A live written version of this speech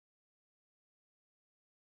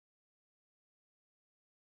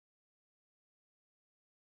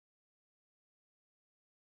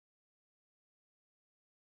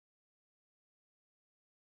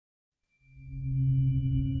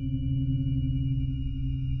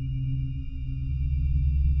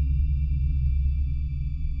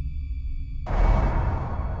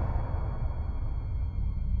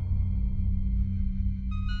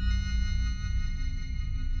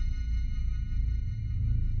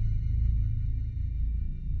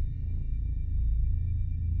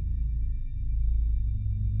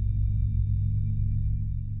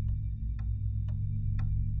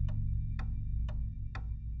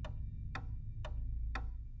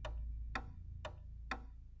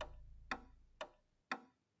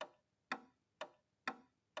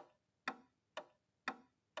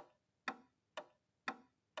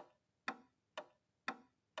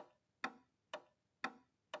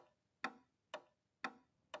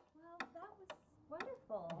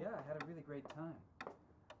wonderful. Yeah, I had a really great time.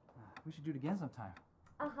 We should do it again sometime.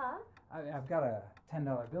 Uh-huh. I've got a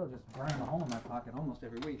 $10 bill just burning a hole in my pocket almost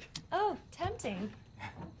every week. Oh, tempting.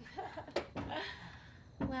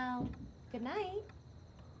 Well, good night.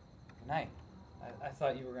 Good night. I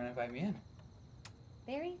thought you were going to invite me in.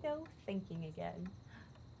 There you go, thinking again.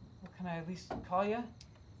 Well, can I at least call you?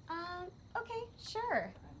 Okay,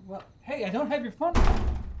 sure. Well, hey, I don't have your phone.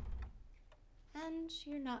 And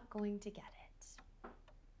you're not going to get it.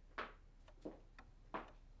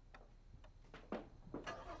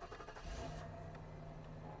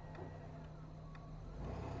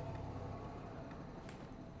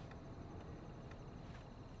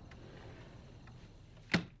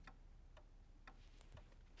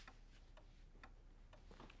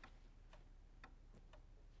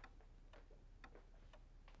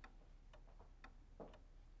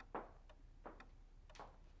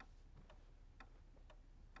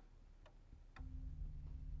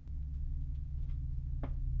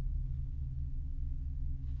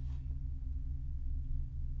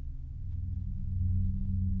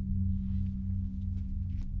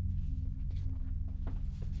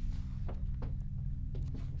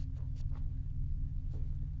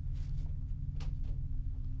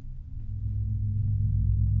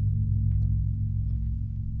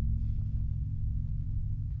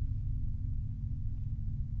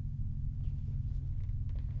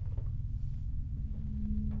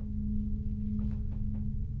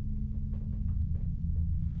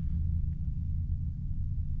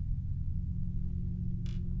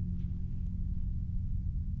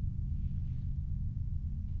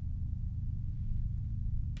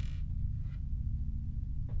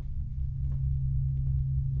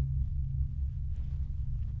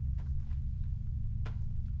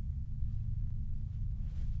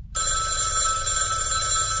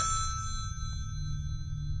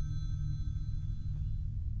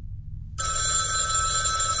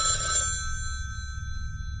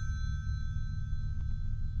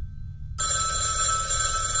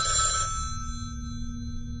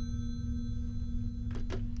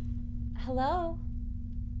 Hello?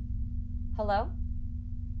 Hello?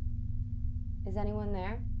 Is anyone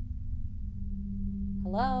there?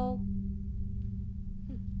 Hello?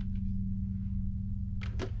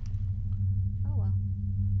 Oh well.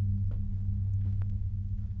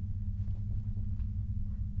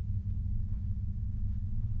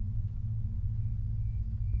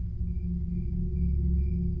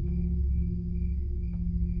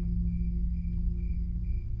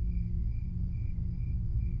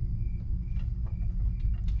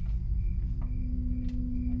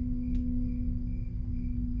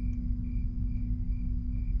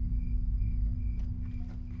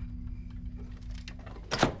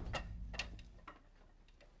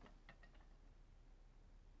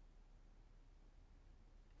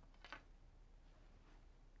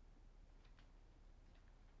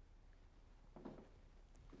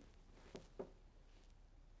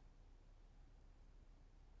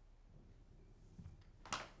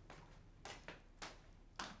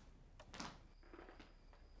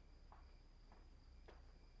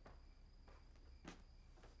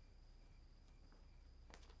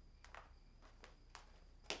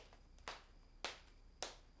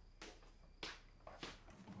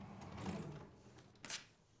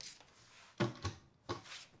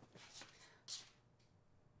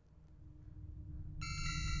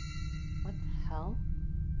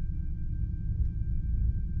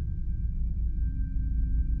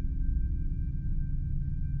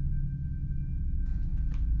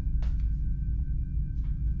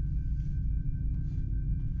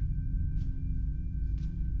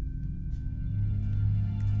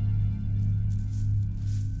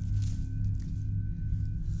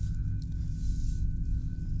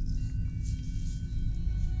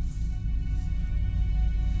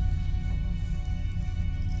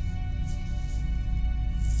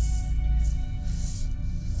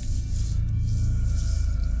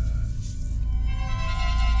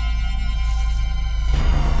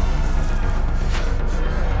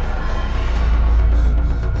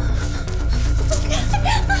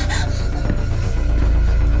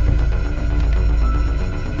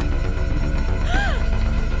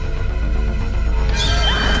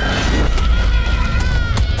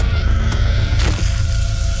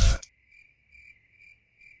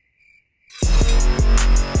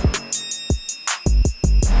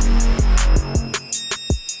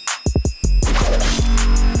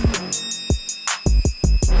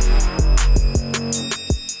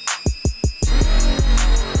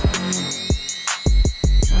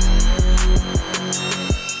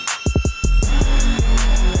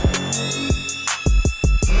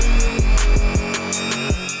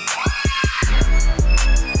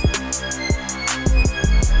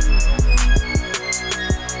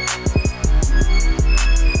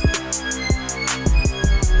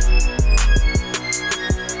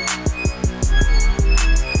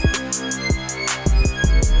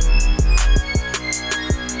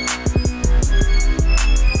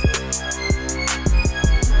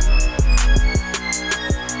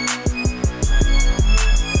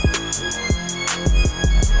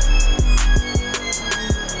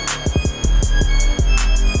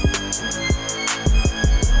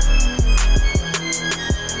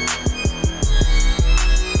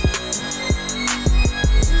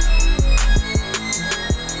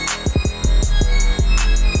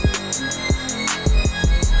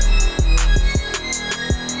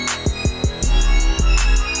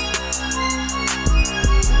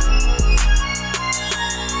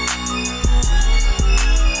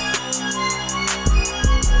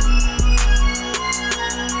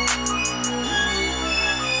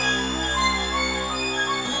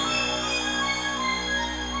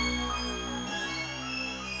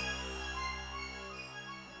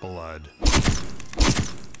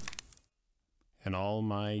 In all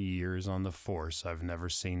my years on the force, I've never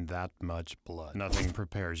seen that much blood. Nothing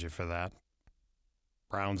prepares you for that.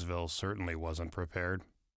 Brownsville certainly wasn't prepared.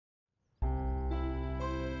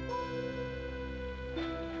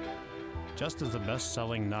 Just as the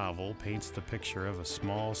best-selling novel paints the picture of a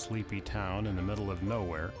small, sleepy town in the middle of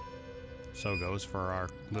nowhere, so goes for our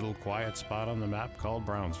little quiet spot on the map called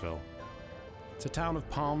Brownsville. It's a town of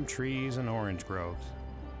palm trees and orange groves.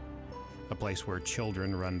 A place where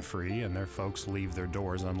children run free and their folks leave their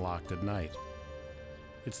doors unlocked at night.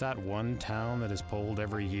 It's that one town that is polled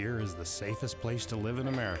every year as the safest place to live in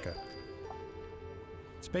America.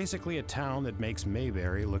 It's basically a town that makes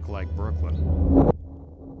Mayberry look like Brooklyn.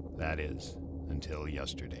 That is, until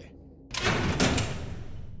yesterday.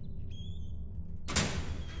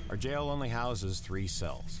 Our jail only houses 3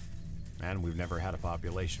 cells, and we've never had a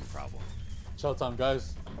population problem. Showtime,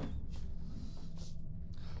 guys.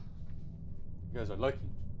 You guys are lucky.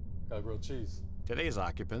 Got grilled cheese. Today's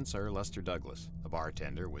occupants are Lester Douglas, a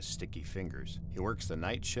bartender with sticky fingers. He works the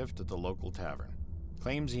night shift at the local tavern.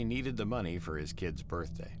 Claims he needed the money for his kid's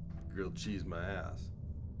birthday. Grilled cheese my ass.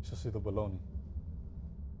 You should see the bologna.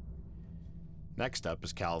 Next up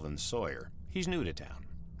is Calvin Sawyer. He's new to town.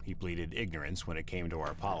 He pleaded ignorance when it came to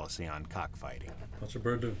our policy on cockfighting. What's your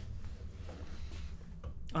bird do?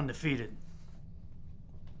 Undefeated.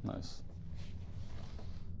 Nice.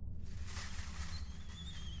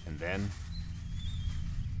 And then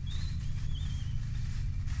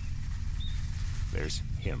there's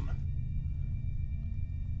him.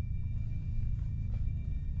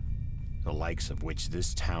 The likes of which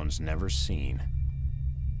this town's never seen.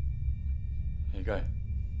 Hey, guy.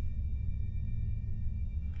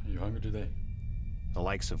 Are you hungry today? The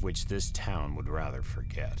likes of which this town would rather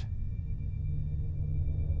forget.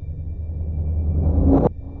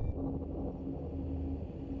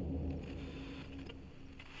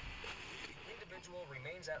 Individual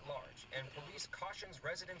remains at large, and police cautions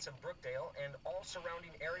residents of Brookdale and all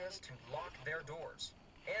surrounding areas to lock their doors.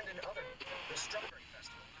 And in other, the Strawberry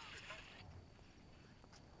Festival.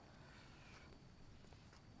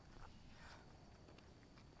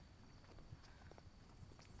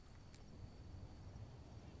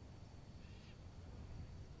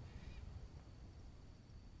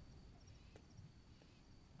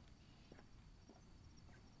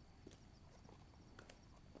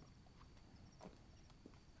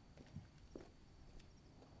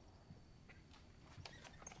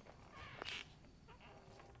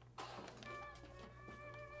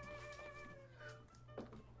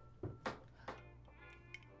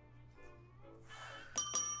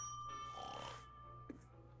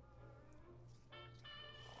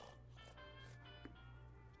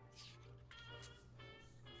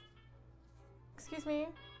 Excuse me.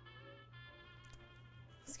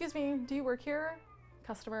 Excuse me, do you work here?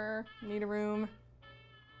 Customer, need a room.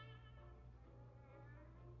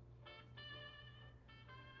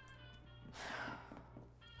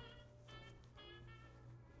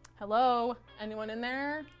 Hello? Anyone in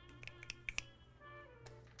there?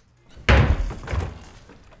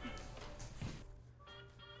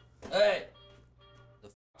 Hey! The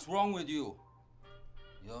fuck's wrong with you?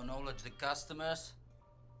 You acknowledge the customers?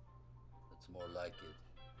 That's more like it.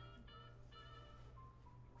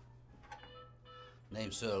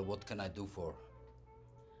 Name, sir, what can I do for?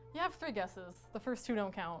 You have 3 guesses. The first 2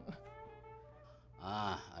 don't count.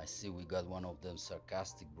 Ah, I see we got one of them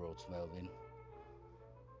sarcastic bros, Melvin.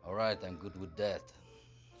 Alright, I'm good with that.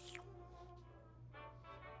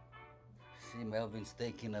 See, Melvin's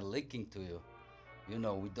taking a licking to you. You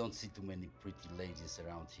know, we don't see too many pretty ladies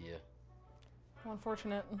around here. How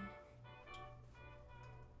unfortunate.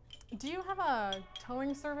 Do you have a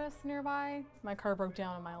towing service nearby? My car broke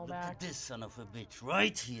down a mile Look back. at this son of a bitch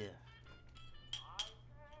right here.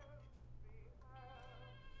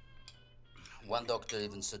 One doctor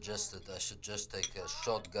even suggested I should just take a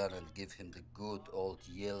shotgun and give him the good old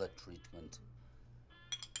yellow treatment.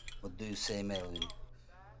 What do you say, Melvin?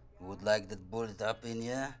 You would like that bullet up in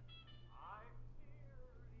ya?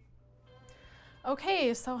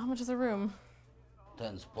 Okay, so how much is a room?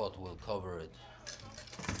 10 spot will cover it.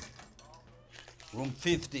 Room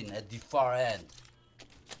 15 at the far end.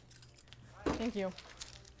 Thank you.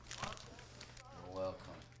 You're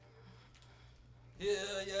welcome. Here,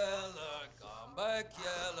 Yeller, come back,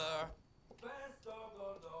 Yeller. Best dog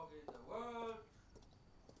in the world.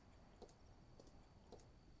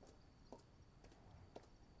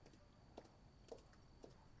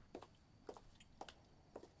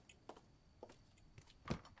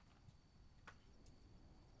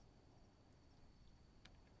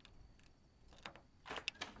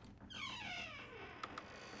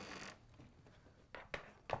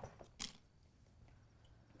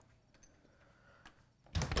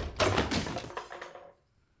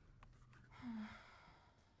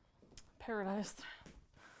 paradise.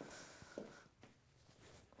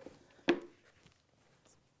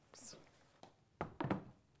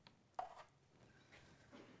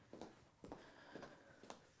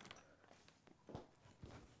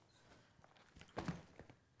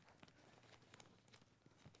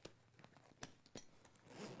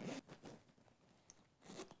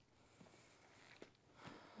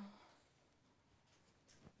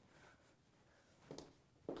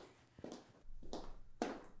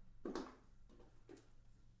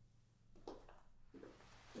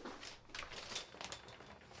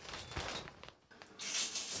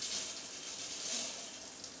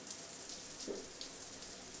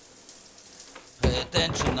 Pay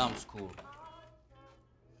attention, numbskull.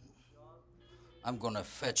 I'm gonna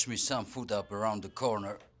fetch me some food up around the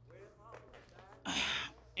corner.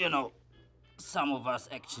 You know, some of us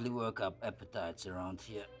actually work up appetites around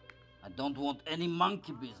here. I don't want any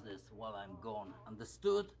monkey business while I'm gone.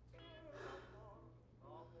 Understood?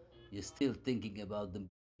 You're still thinking about them,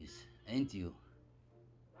 ain't you?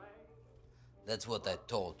 That's what I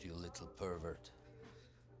told you, little pervert.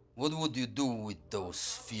 What would you do with those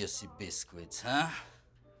fiercey biscuits, huh?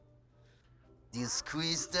 Do you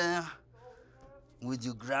squeeze them? Would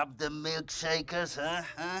you grab the milkshakers,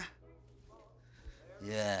 huh?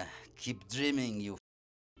 Yeah, keep dreaming, you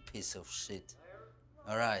piece of shit.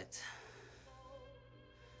 All right.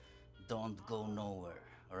 Don't go nowhere,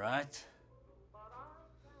 all right?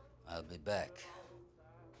 I'll be back.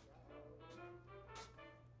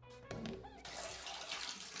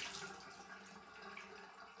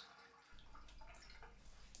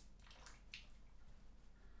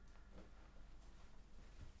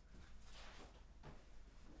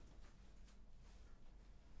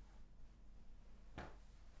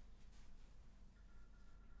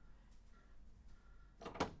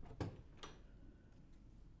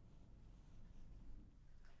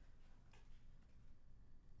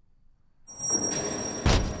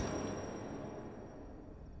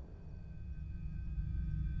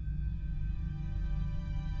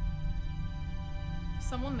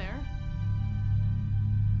 Someone there?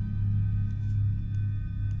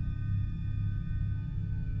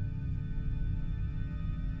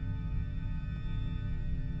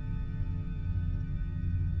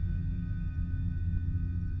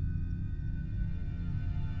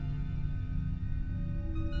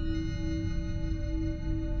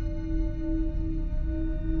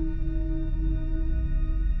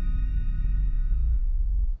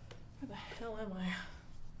 Where the hell am I?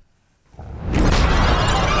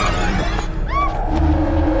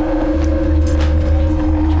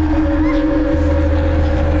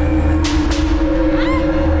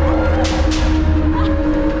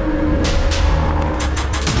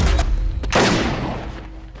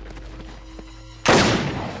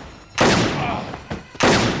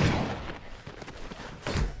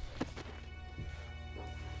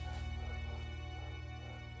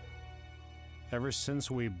 Ever since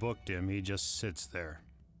we booked him, he just sits there.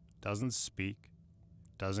 Doesn't speak,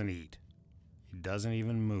 doesn't eat. He doesn't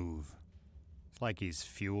even move. It's like he's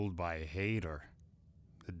fueled by hate or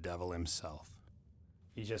the devil himself.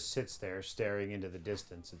 He just sits there staring into the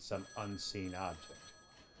distance at some unseen object.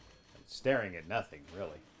 Staring at nothing,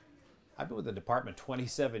 really. I've been with the department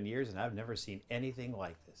 27 years and I've never seen anything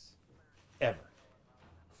like this. Ever.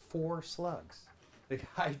 4 slugs. The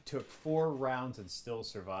guy took 4 rounds and still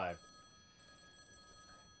survived.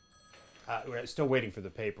 We're still waiting for the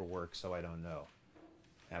paperwork, so I don't know.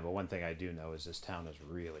 But one thing I do know is this town is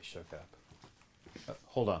really shook up.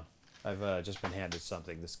 Hold on. I've just been handed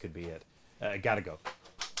something. This could be it. Gotta go.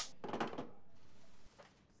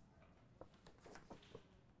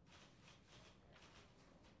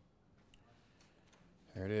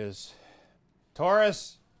 There it is.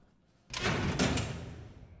 Taurus! I'm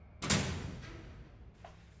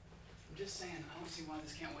just saying, I don't see why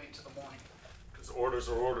this can't wait until the morning. Because orders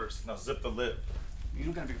are orders. Now zip the lip. You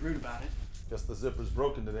don't gotta be rude about it. Guess the zipper's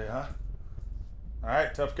broken today, huh? All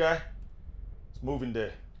right, tough guy. It's moving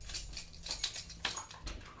day.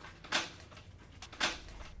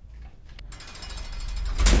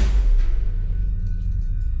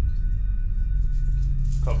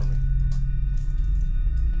 Cover me.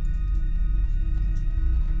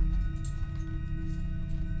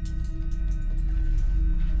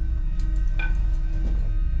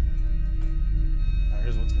 Now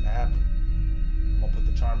here's what's gonna happen. I'm gonna put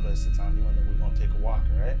the charm bracelets on you and then we're gonna take a walk,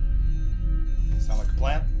 all right? Sound like a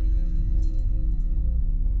plan?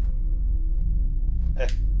 Hey.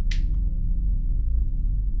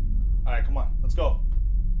 All right, come on, let's go.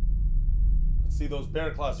 Let's see those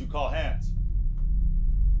bear claws you call hands.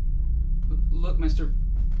 Look, mister,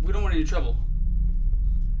 we don't want any trouble.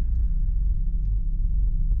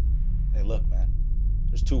 Hey, look, man.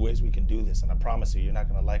 There's 2 ways we can do this, and I promise you're not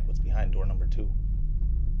gonna like what's behind door number 2.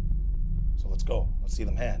 So let's go. Let's see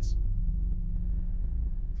them hands.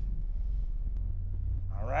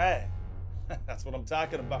 All right. That's what I'm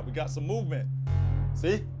talking about. We got some movement.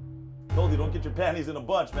 See? Told you, don't get your panties in a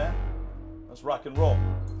bunch, man. Let's rock and roll.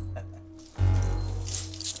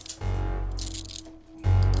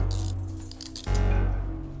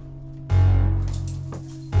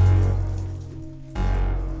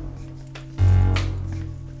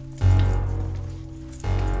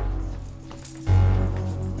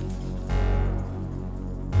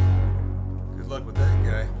 Good luck with that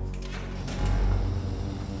guy.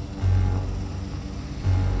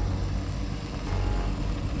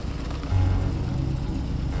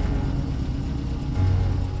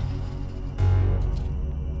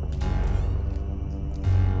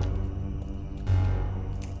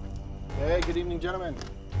 Hey, good evening, gentlemen.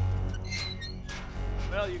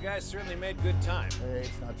 Well, you guys certainly made good time. Hey,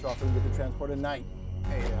 it's not too often we get to transport at night.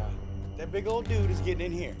 Hey, that big old dude is getting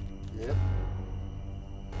in here. Yep.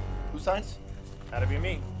 Who signs? That'd be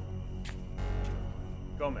me.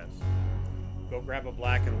 Gomez. Go grab a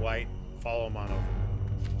black and white, follow him on over.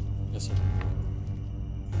 Yes, sir.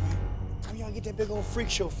 Where y'all get that big old freak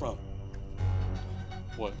show from?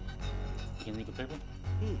 What? You didn't read the paper?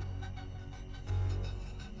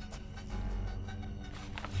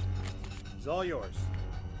 It's all yours.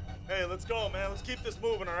 Hey, let's go, man. Let's keep this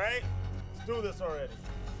moving, all right? Let's do this already.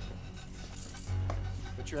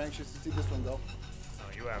 But you're anxious to see this one go. No,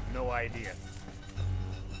 you have no idea.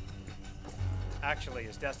 Actually,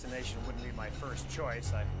 his destination wouldn't be my first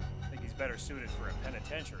choice. I think he's better suited for a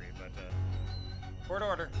penitentiary, but, court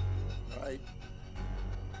order. Right.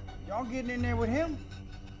 Y'all getting in there with him?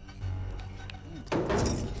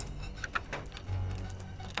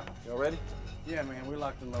 Y'all ready? Yeah, man, we're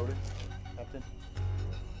locked and loaded. Captain?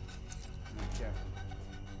 Okay.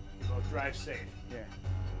 You both drive safe. Yeah.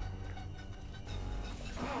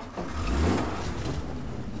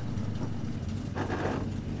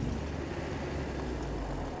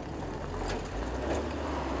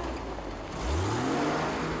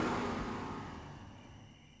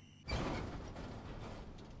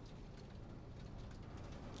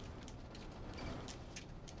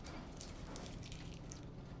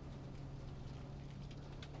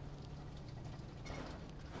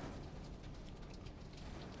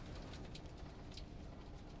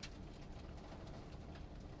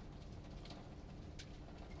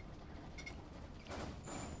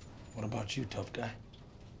 What about you, tough guy?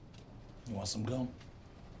 You want some gum?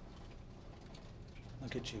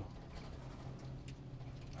 Look at you.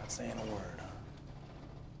 Not saying a word, huh?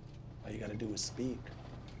 All you gotta do is speak.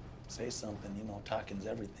 Say something, you know, talking's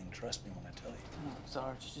everything. Trust me when I tell you. Come on,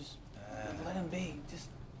 Sarge, just let him be. Just.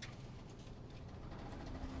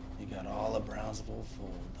 You got all of Brownsville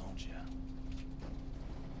fooled, don't you?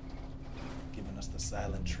 Giving us the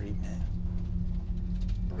silent treatment.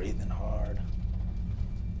 Breathing hard.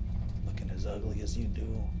 Looking as ugly as you do.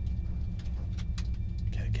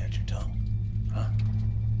 Gotta catch your tongue, huh?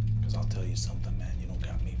 Because I'll tell you something, man, you don't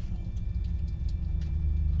got me fooled.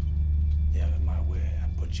 Yeah, in my way, I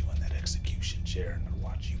put you in that execution chair and I'd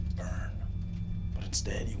watch you burn. But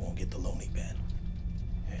instead, you won't get the loony bin.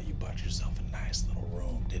 Yeah, you bought yourself a nice little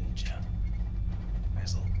room, didn't you?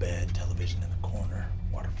 Nice little bed, television in the corner,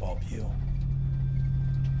 waterfall view.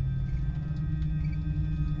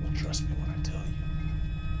 Well, trust me when I tell you.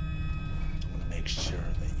 I'm gonna make sure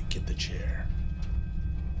that you get the chair.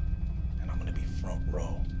 And I'm gonna be front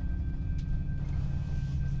row.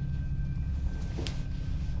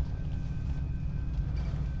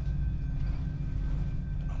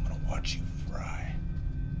 And I'm gonna watch you fry.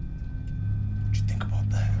 What you think about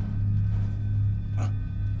that? Huh?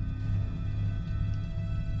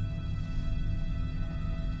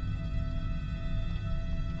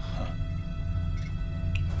 Huh.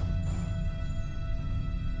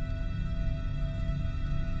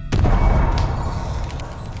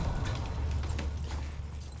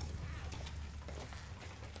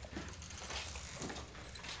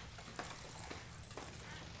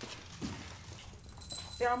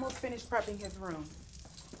 They're almost finished prepping his room.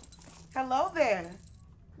 Hello there.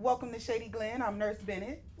 Welcome to Shady Glen. I'm Nurse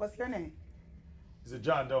Bennett. What's your name? He's a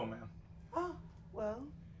John Doe, man. Oh, well,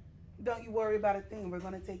 don't you worry about a thing. We're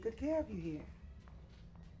going to take good care of you here.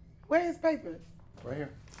 Where are his papers? Right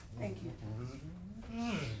here. Thank you.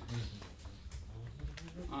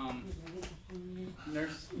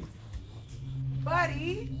 Nurse.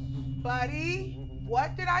 Buddy,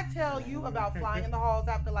 what did I tell you about flying in the halls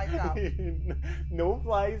after lights out? No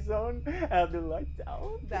fly zone after lights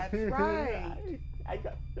out. That's right. I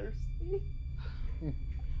got thirsty.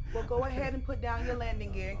 Well, go ahead and put down your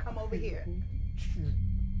landing gear and come over here.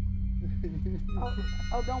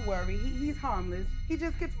 Oh, don't worry. He's harmless. He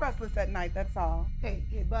just gets restless at night, that's all. Hey,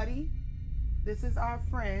 buddy. This is our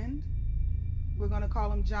friend. We're going to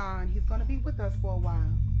call him John. He's going to be with us for a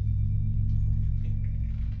while.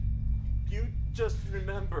 You just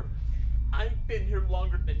remember, I've been here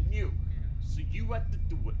longer than you, so you have to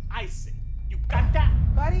do what I say. You got that?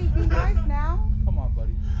 Buddy, be nice now. Come on,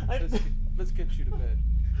 buddy. Let's get you to bed.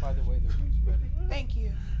 By the way, the room's ready. Thank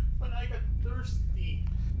you. But I got thirsty.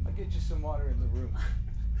 I'll get you some water in the room.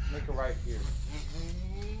 Make it right here.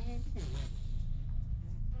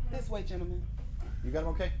 This way, gentlemen. You got him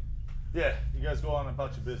okay? Yeah, you guys go on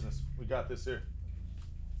about your business. We got this here.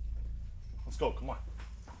 Let's go, come on.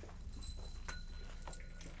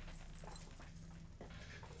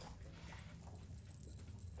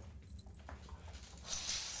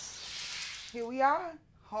 Here we are.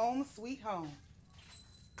 Home sweet home.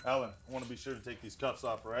 Alan, I want to be sure to take these cuffs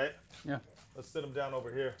off, all right? Yeah. Let's sit them down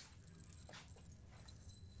over here.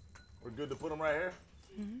 We're good to put them right here?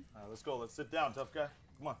 Mm-hmm. All right, let's go. Let's sit down, tough guy.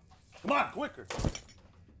 Come on. Come on, quicker.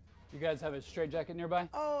 You guys have a straitjacket nearby?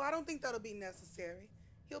 Oh, I don't think that'll be necessary.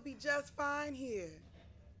 He'll be just fine here.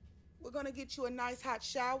 We're gonna get you a nice hot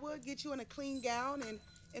shower, get you in a clean gown,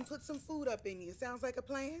 and put some food up in you. Sounds like a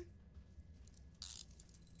plan?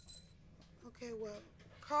 Okay, well,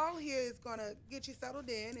 Carl here is gonna get you settled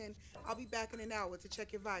in, and I'll be back in an hour to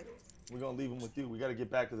check your vitals. We're going to leave them with you. We got to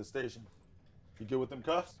get back to the station. You good with them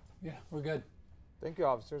cuffs? Yeah, we're good. Thank you,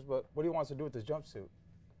 officers, but what do you want us to do with this jumpsuit?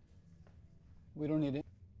 We don't need it.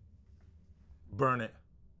 Burn it.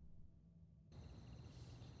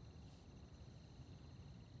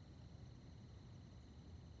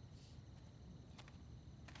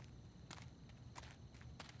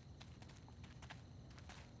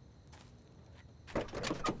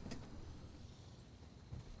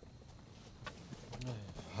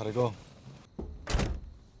 How'd it go?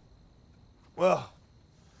 Well,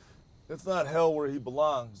 it's not hell where he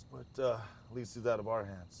belongs, but at least he's out of our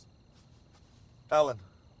hands. Alan,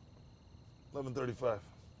 11:35.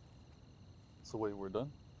 So wait, we're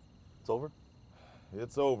done? It's over?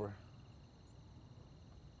 It's over.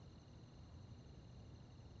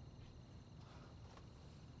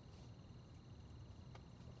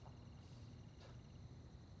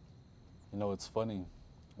 You know, it's funny.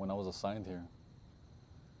 When I was assigned here,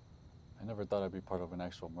 I never thought I'd be part of an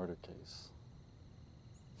actual murder case.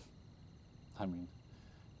 I mean,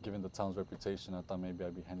 given the town's reputation, I thought maybe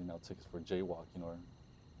I'd be handing out tickets for jaywalking or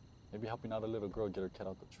maybe helping out a little girl get her cat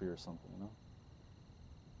out the tree or something, you know?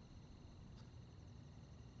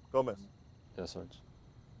 Gomez. Yes, Sarge.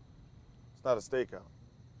 It's not a stakeout.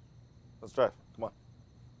 Let's drive. Come on.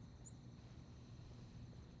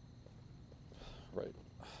 Right.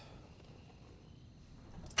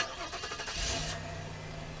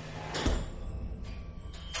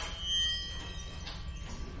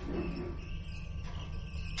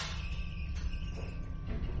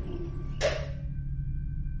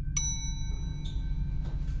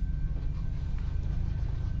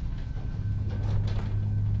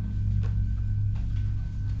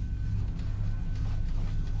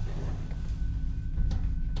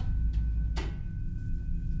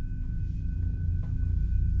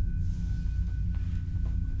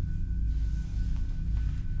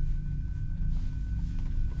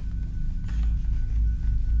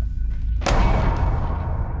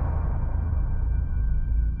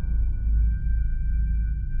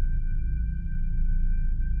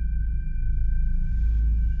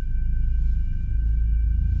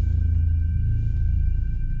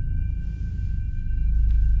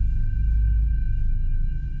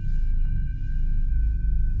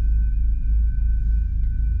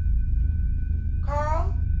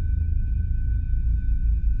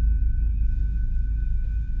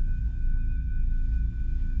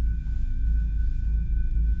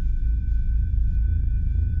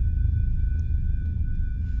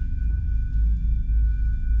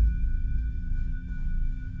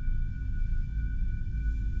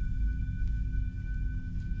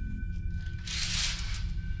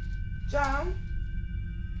 John?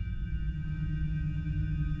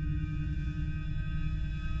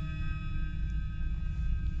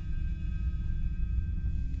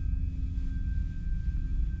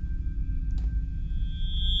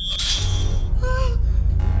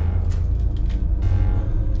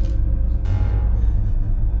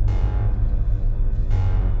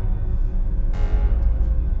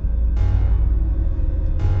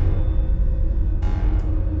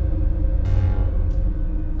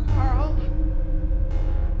 Carl?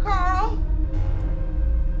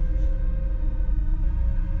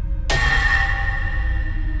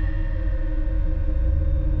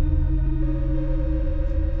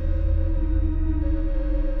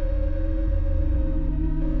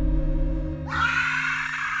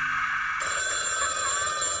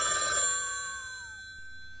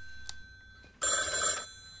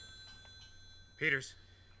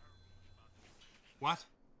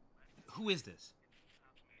 Who is this?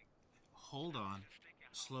 Hold on.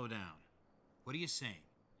 Slow down. What are you saying?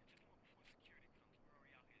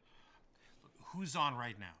 Who's on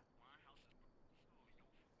right now?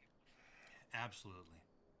 Absolutely.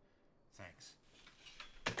 Thanks.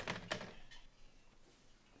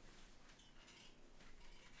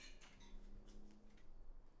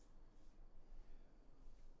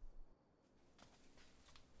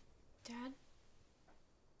 Dad?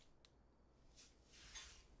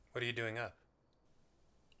 What are you doing up?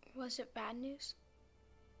 Was it bad news?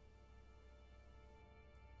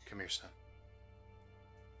 Come here, son.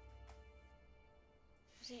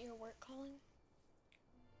 Was it your work calling?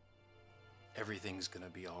 Everything's gonna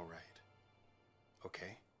be all right.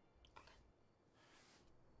 Okay?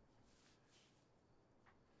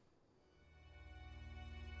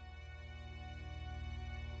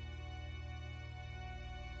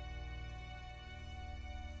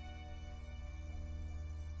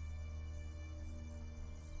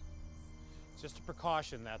 Just a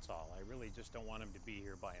precaution, that's all. I really just don't want him to be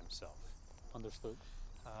here by himself. Understood.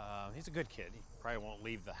 He's a good kid. He probably won't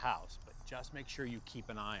leave the house, but just make sure you keep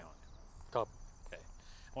an eye on him. Copy. Okay.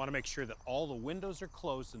 I want to make sure that all the windows are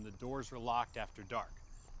closed and the doors are locked after dark.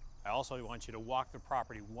 I also want you to walk the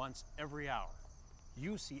property once every hour.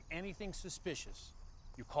 You see anything suspicious,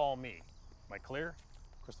 you call me. Am I clear?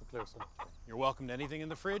 Crystal clear, sir. You're welcome to anything in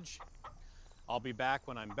the fridge. I'll be back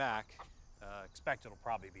when I'm back. Expect it'll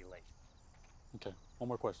probably be late. Okay, one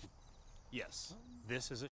more question. Yes, this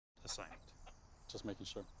is a assignment. Just making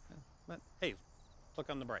sure. Yeah. But hey, look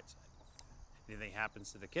on the bright side. Anything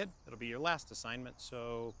happens to the kid, it'll be your last assignment,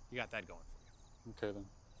 so you got that going for you. Okay then.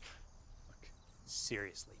 Look,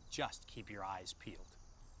 seriously, just keep your eyes peeled.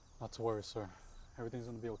 Not to worry, sir. Everything's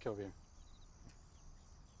gonna be okay over here.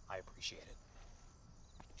 I appreciate it.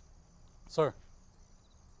 Sir.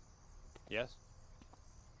 Yes?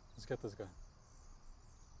 Let's get this guy.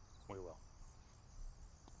 We will.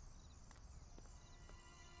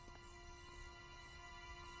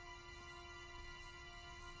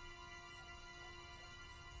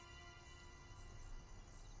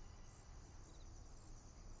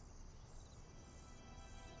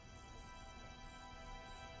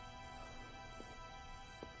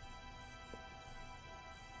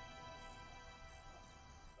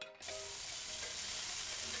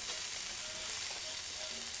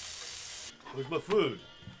 Where's my food?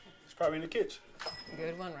 It's probably in the kitchen.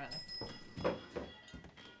 Good one, Riley.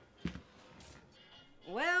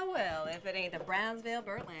 Well, well, if it ain't the Brownsville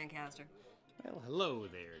Burt Lancaster. Well, hello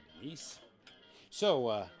there, Denise. So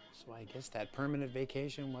I guess that permanent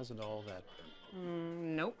vacation wasn't all that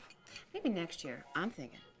permanent. Nope. Maybe next year. I'm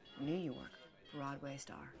thinking New York, Broadway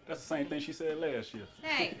star. That's the same thing she said last year.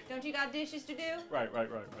 Hey, don't you got dishes to do? Right.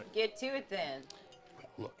 Get to it then.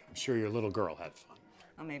 Look, I'm sure your little girl had fun.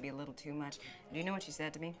 Oh, maybe a little too much. Do you know what she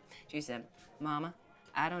said to me? She said, Mama,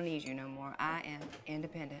 I don't need you no more. I am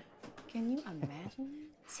independent. Can you imagine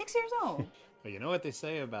that? 6 years old. Well, you know what they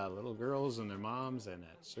say about little girls and their moms and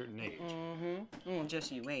at a certain age. Mm-hmm. Well,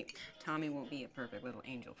 just you wait. Tommy won't be a perfect little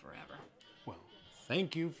angel forever. Well,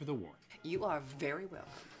 thank you for the warning. You are very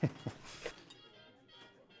welcome.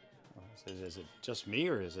 Is it just me,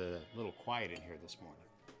 or is it a little quiet in here this morning?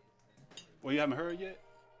 Well, you haven't heard yet?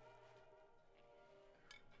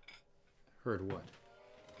 Heard what?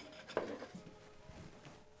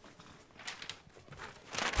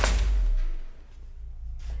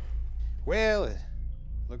 Well, it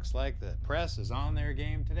looks like the press is on their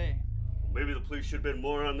game today. Well, maybe the police should have been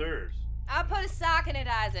more on theirs. I'll put a sock in it,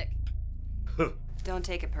 Isaac. Don't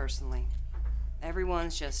take it personally.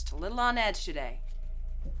 Everyone's just a little on edge today.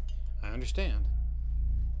 I understand.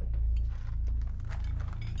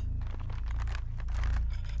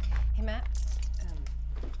 Hey, Matt.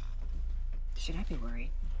 Should I be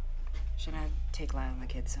worried? Should I take Lyle and the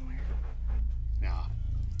kids somewhere? Nah,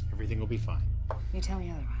 everything will be fine. You tell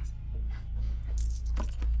me otherwise.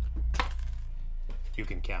 You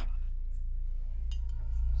can count on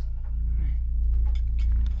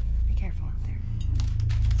it. Be careful out there.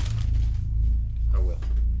 I will.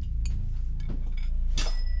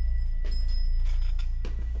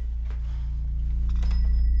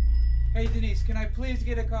 Hey, Denise, can I please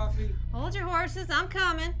get a coffee? Hold your horses, I'm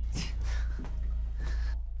coming.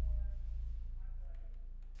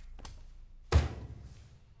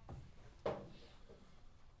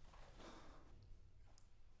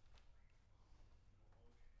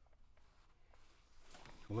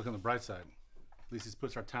 Well, look on the bright side. At least this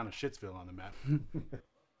puts our town of Shitsville on the map.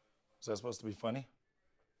 Is that supposed to be funny?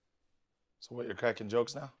 So what, you're cracking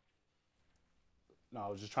jokes now? No, I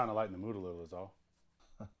was just trying to lighten the mood a little, is all.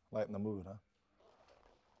 Lighten the mood, huh?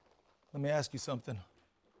 Let me ask you something.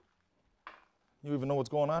 You even know what's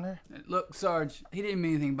going on here? Look, Sarge, he didn't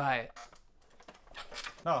mean anything by it.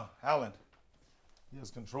 No, Alan. He has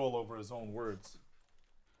control over his own words.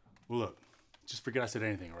 Well, look, just forget I said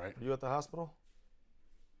anything, all right? Were you at the hospital?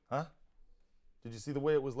 Huh? Did you see the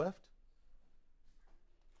way it was left?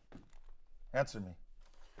 Answer me.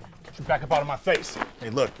 Get your back up out of my face. Hey,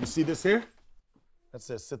 look, you see this here? That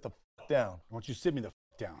says sit the f down. I want you to sit me the f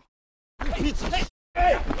down.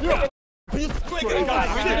 Hey! You're a piece of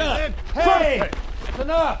Hey! It's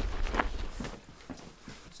enough!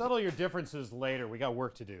 Settle your differences later. We got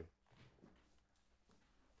work to do.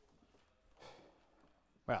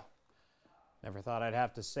 Well, never thought I'd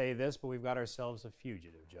have to say this, but we've got ourselves a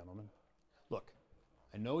fugitive, gentlemen. Look,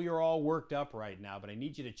 I know you're all worked up right now, but I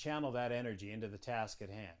need you to channel that energy into the task at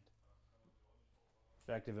hand.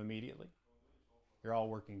 Effective immediately. You're all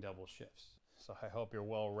working double shifts, so I hope you're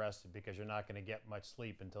well rested because you're not going to get much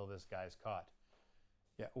sleep until this guy's caught.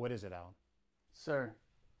 Yeah, what is it, Alan? Sir,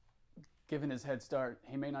 given his head start,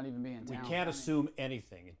 he may not even be in town. We can't assume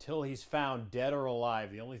anything until he's found dead or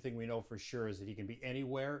alive. The only thing we know for sure is that he can be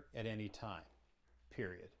anywhere at any time.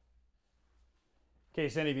 Period. In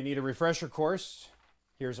case any of you need a refresher course,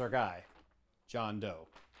 here's our guy, John Doe.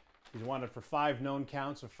 He's wanted for 5 known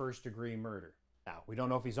counts of first-degree murder. Now, we don't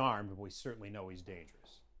know if he's armed, but we certainly know he's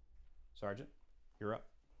dangerous. Sergeant, you're up.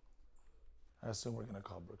 I assume we're going to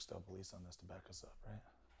call Brookstone Police on this to back us up, right?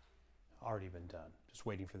 Already been done. Just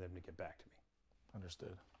waiting for them to get back to me.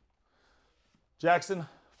 Understood. Jackson,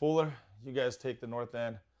 Fuller, you guys take the north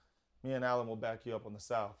end. Me and Alan will back you up on the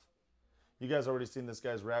south. You guys already seen this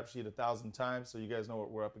guy's rap sheet 1,000 times, so you guys know what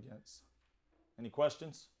we're up against. Any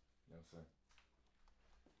questions? No, sir.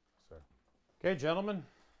 Sir. Okay, gentlemen,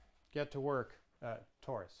 get to work.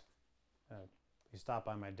 Taurus, you stop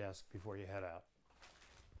by my desk before you head out.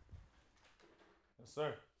 Yes,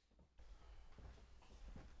 sir.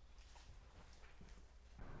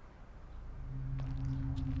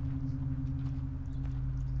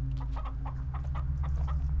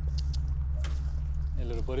 Hey,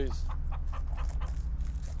 little buddies.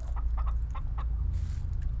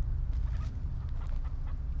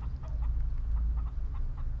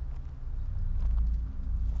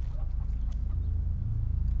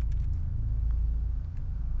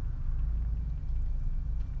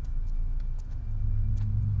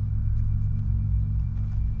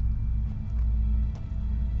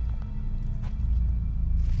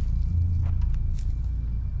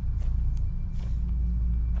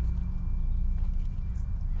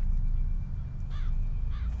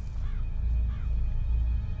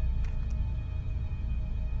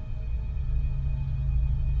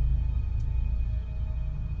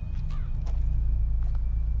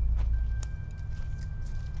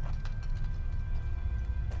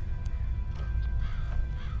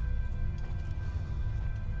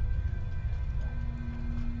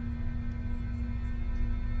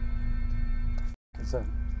 Sir.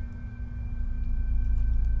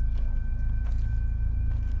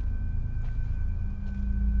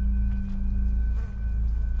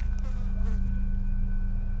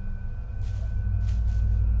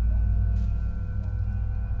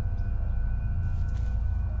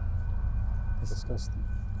 It's disgusting.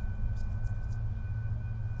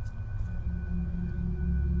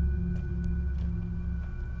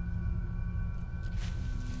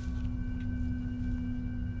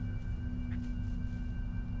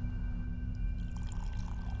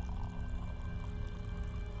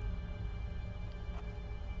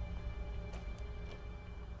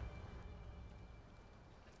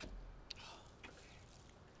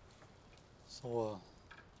 So,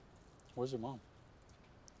 where's your mom?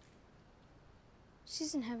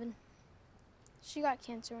 She's in heaven. She got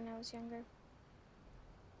cancer when I was younger.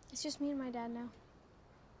 It's just me and my dad now.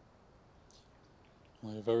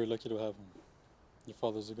 Well, you're very lucky to have him. Your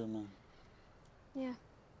father's a good man. Yeah.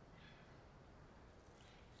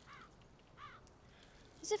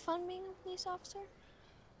 Is it fun being a police officer?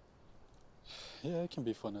 Yeah, it can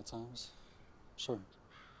be fun at times. Sure.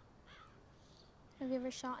 Have you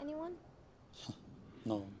ever shot anyone?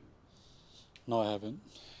 No. No, I haven't.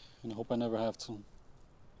 And I hope I never have to.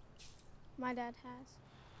 My dad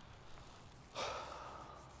has.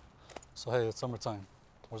 So, hey, it's summertime.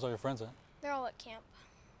 Where's all your friends at? They're all at camp.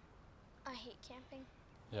 I hate camping.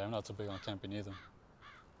 Yeah, I'm not too big on camping either.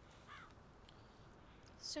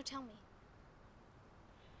 So tell me,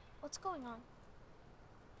 what's going on?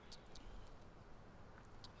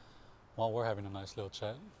 Well, we're having a nice little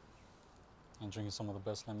chat and drinking some of the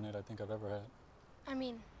best lemonade I think I've ever had. I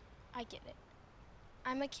mean, I get it.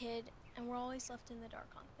 I'm a kid, and we're always left in the dark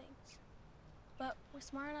on things. But we're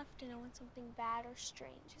smart enough to know when something bad or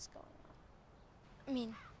strange is going on. I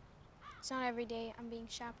mean, It's not every day I'm being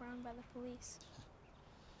chaperoned by the police.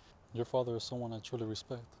 Your father is someone I truly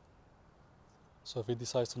respect. So if he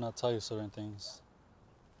decides to not tell you certain things,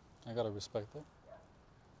 I gotta respect it.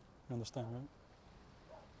 You understand, right?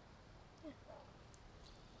 Yeah.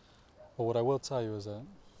 But what I will tell you is that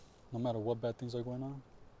no matter what bad things are going on,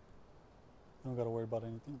 you don't gotta worry about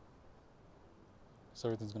anything. Because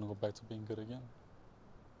everything's gonna go back to being good again.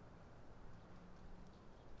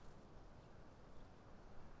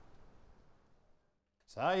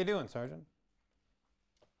 So how you doing, Sergeant?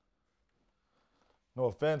 No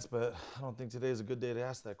offense, but I don't think today is a good day to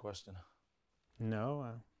ask that question. No,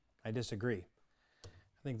 I disagree. I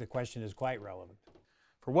think the question is quite relevant.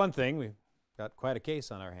 For one thing, we've got quite a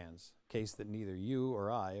case on our hands, a case that neither you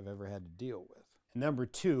or I have ever had to deal with. And number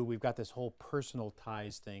two, we've got this whole personal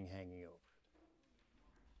ties thing hanging over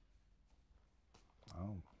it.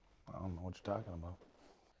 I don't know what you're talking about.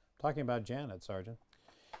 I'm talking about Janet, Sergeant,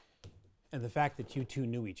 and the fact that you two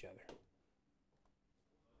knew each other.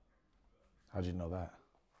 How'd you know that?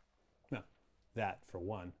 No, that for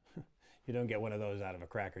one. You don't get one of those out of a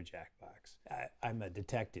Cracker Jack box. I'm a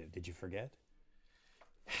detective, did you forget?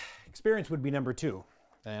 Experience would be number two.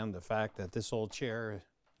 And the fact that this old chair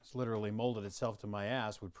has literally molded itself to my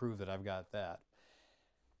ass would prove that I've got that.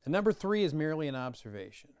 And number three is merely an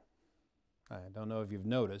observation. I don't know if you've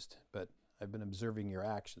noticed, but I've been observing your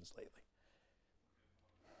actions lately.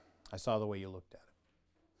 I saw the way you looked at him.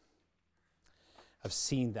 I've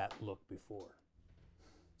seen that look before.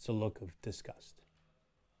 It's a look of disgust,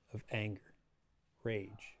 of anger,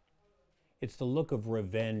 rage. It's the look of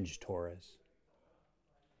revenge, Torres.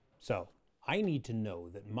 So, I need to know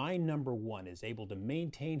that my number one is able to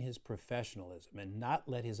maintain his professionalism and not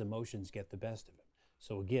let his emotions get the best of him.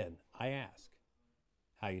 So again, I ask,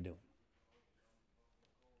 how you doing?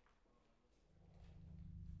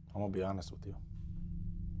 I'm gonna be honest with you.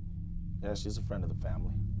 Yeah, she's a friend of the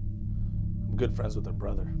family. I'm good friends with her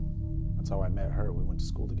brother. That's how I met her. We went to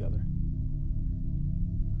school together.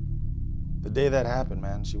 The day that happened,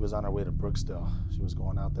 man, she was on her way to Brooksdale. She was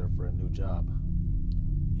going out there for a new job.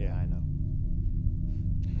 Yeah, I know.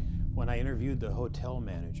 When I interviewed the hotel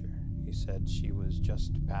manager, he said she was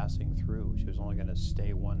just passing through. She was only going to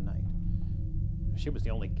stay one night. She was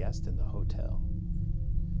the only guest in the hotel.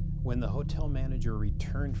 When the hotel manager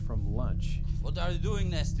returned from lunch... What are you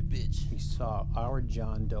doing, nasty bitch? He saw our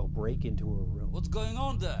John Doe break into her room. What's going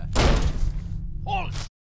on there? Holy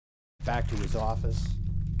Back to his office,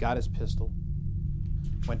 got his pistol,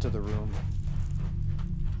 went to the room...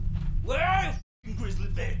 Where are you, grizzly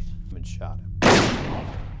bitch? ...and shot him.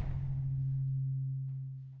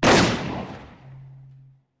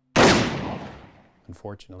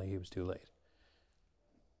 Unfortunately, he was too late.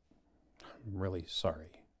 I'm really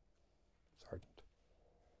sorry, Sergeant.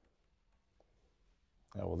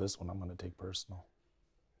 Yeah, well, this one I'm gonna take personal.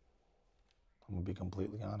 I'm gonna be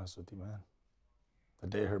completely honest with you, man. The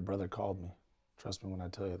day her brother called me, trust me when I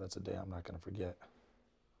tell you, that's a day I'm not gonna forget.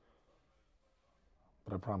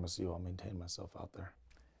 But I promise you I'll maintain myself out there.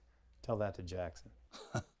 Tell that to Jackson.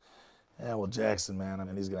 Yeah, well, Jackson, man, I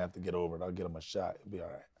mean, he's gonna have to get over it. I'll get him a shot. He'll be all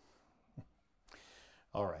right.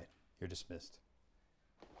 All right, you're dismissed.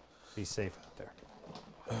 Be safe out there.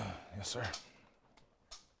 Yes, sir.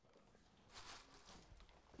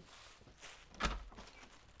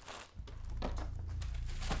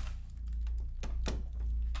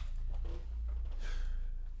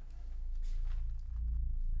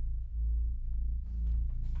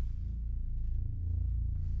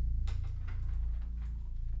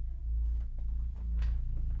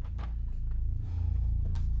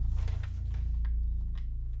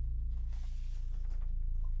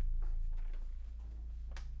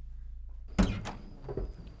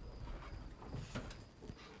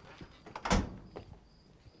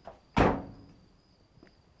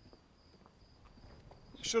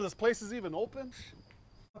 Sure this place is even open?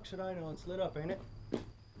 Fuck should I know? It's lit up, ain't it?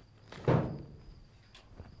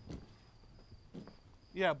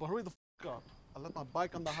 Yeah, but hurry the fuck up. I left my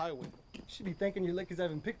bike on the highway. You should be thanking your lickies I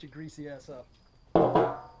haven't picked your greasy ass up.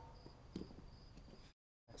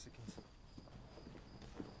 Mexicans.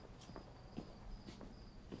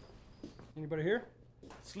 Anybody here?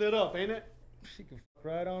 It's lit up, ain't it? She can fuck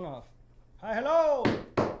right on off. Hi, hello!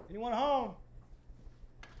 Anyone home?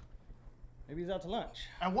 Maybe he's out to lunch.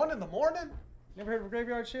 At 1 in the morning? Never heard of a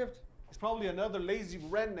graveyard shift? It's probably another lazy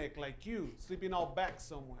redneck like you, sleeping out back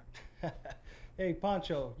somewhere. Hey,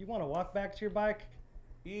 Pancho, you want to walk back to your bike?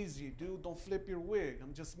 Easy, dude. Don't flip your wig.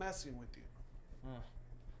 I'm just messing with you. I'm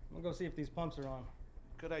gonna go see if these pumps are on.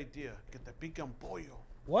 Good idea. Get the pican pollo.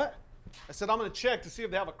 What? I said I'm gonna check to see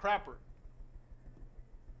if they have a crapper.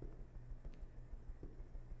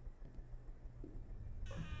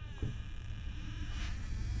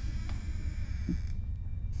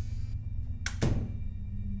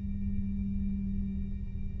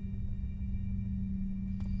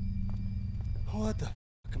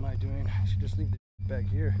 Just leave the back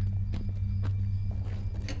here.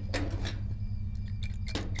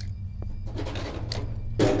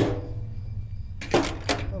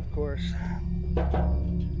 Of course.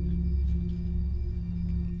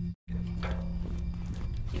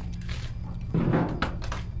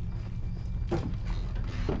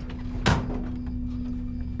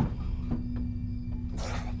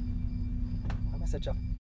 I'm such a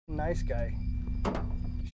nice guy.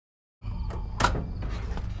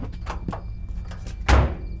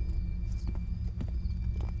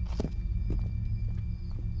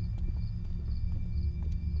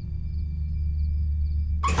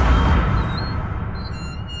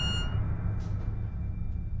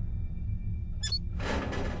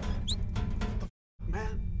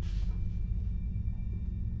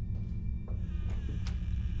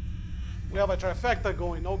 We have a trifecta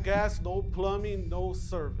going. No gas, no plumbing, no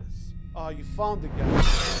service. You found the guy.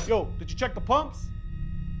 Yo, did you check the pumps?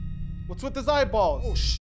 What's with his eyeballs? Oh,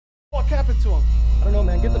 shit. What happened to him? I don't know,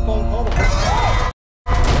 man. Get the phone, call the police.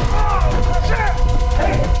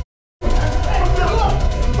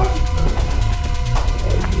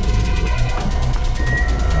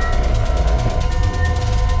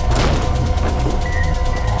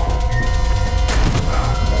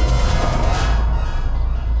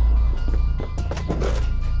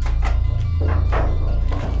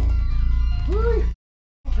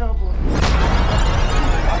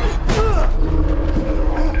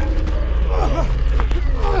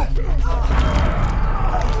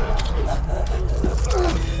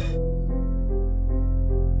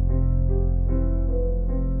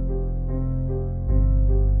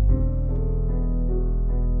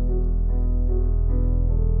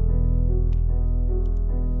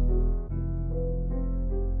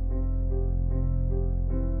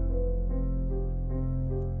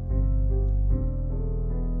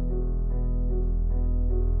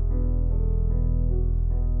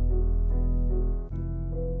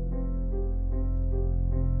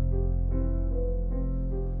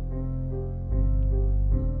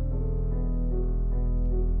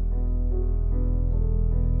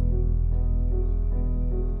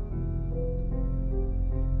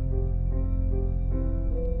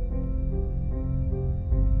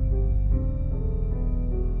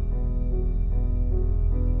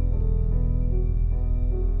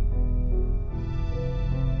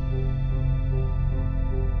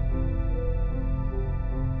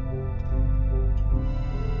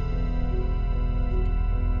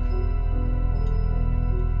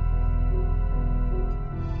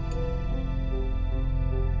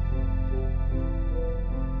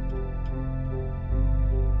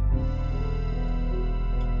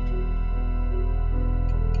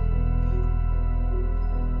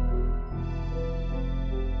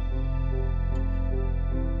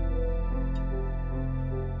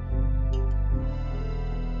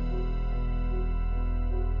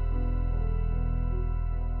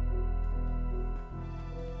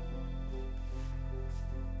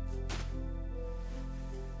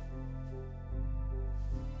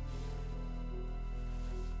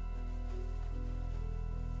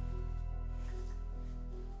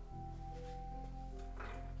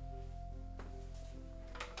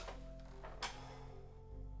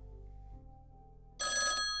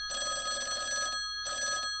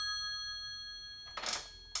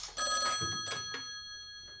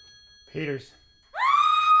 Peters.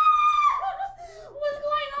 What's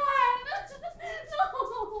going on? No!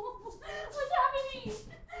 What's happening?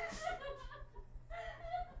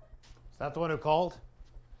 Is that the one who called?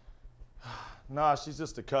 Nah, she's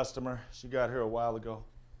just a customer. She got here a while ago.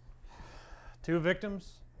 2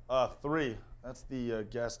 victims? 3. That's the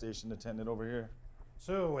gas station attendant over here.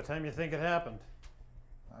 So, what time you think it happened?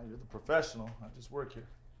 You're the professional. I just work here.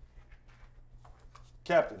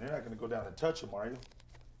 Captain, you're not going to go down and touch him, are you?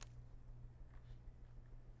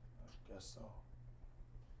 I guess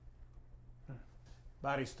so.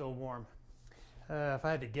 Body's still warm. If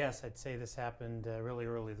I had to guess, I'd say this happened really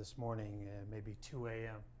early this morning, maybe 2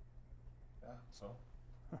 a.m. Yeah, so?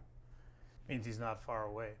 Means he's not far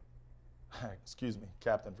away. Excuse me,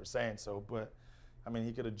 Captain, for saying so, but I mean,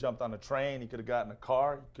 he could have jumped on a train, he could have gotten a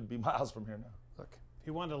car, he could be miles from here now. Look, if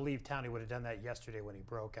he wanted to leave town, he would have done that yesterday when he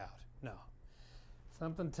broke out. No.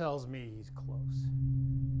 Something tells me he's close.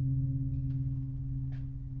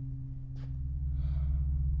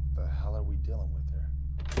 What the hell are we dealing with here?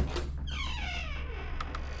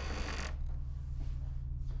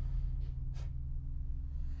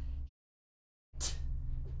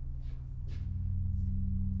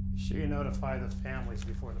 Be sure you notify the families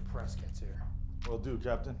before the press gets here. Will do,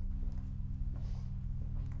 Captain.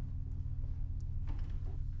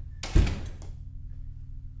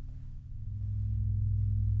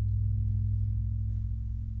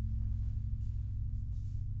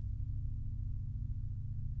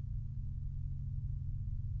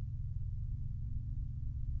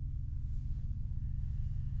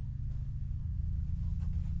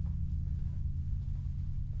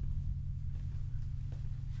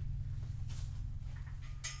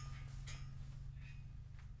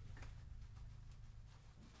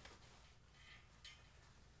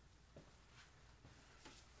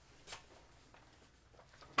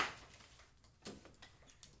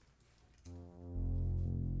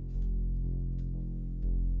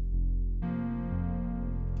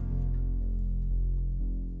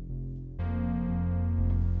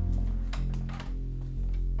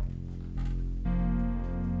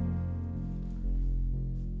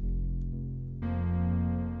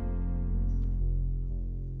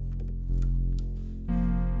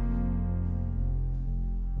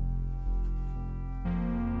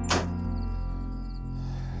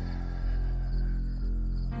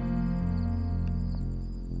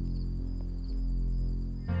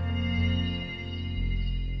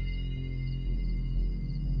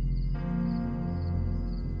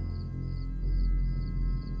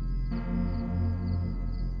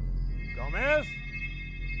 Gomez?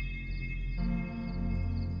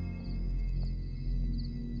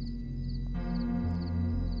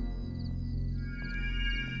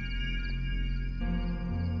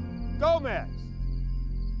 Gomez!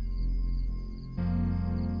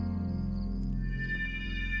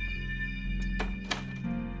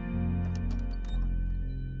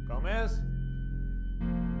 Gomez?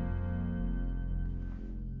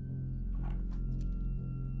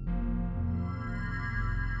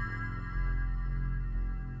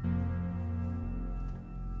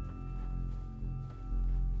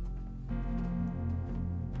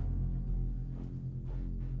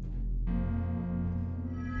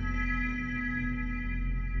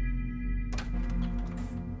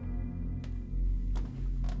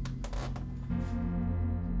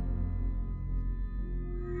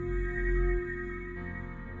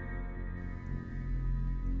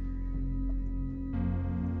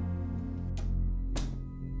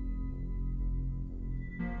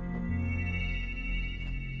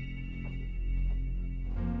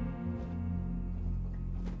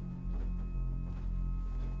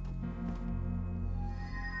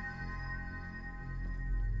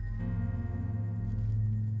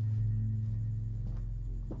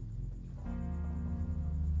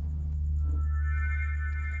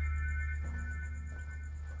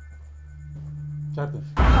 Captain.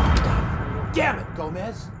 Damn it,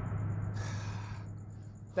 Gomez!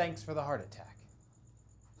 Thanks for the heart attack.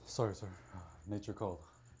 Sorry, sir. Nature called.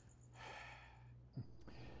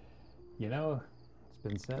 You know, it's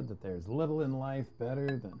been said that there's little in life better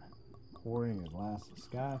than pouring a glass of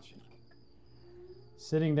scotch and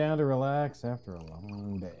sitting down to relax after a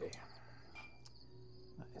long day.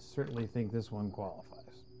 I certainly think this one qualifies.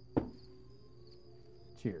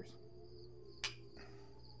 Cheers.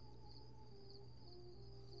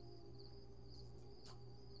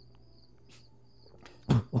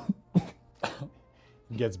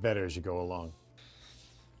 It gets better as you go along.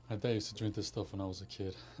 My dad used to drink this stuff when I was a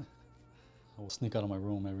kid. I would sneak out of my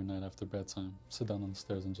room every night after bedtime, sit down on the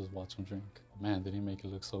stairs and just watch him drink. Man, did he make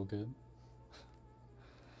it look so good.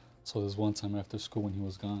 So this one time after school when he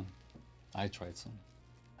was gone, I tried some.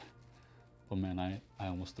 But man, I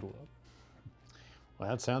almost threw up. Well,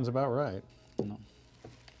 that sounds about right. No.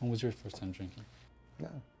 When was your first time drinking? No.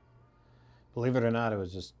 Believe it or not, it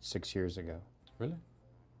was just 6 years ago. Really?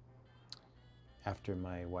 After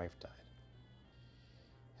my wife died.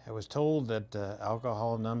 I was told that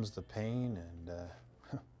alcohol numbs the pain,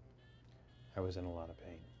 and I was in a lot of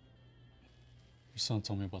pain. Your son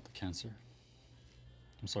told me about the cancer.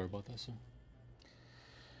 I'm sorry about that, sir.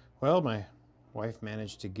 Well, my wife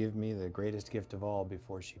managed to give me the greatest gift of all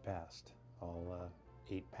before she passed. All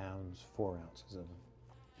 8 pounds, 4 ounces of him.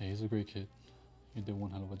 Yeah, he's a great kid. You did one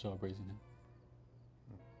hell of a job raising him.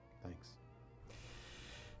 Thanks.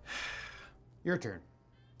 Your turn.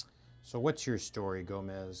 So what's your story,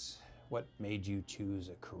 Gomez? What made you choose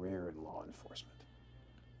a career in law enforcement?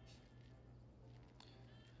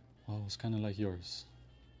 Well, it was kind of like yours.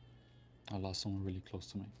 I lost someone really close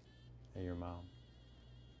to me. Hey, your mom.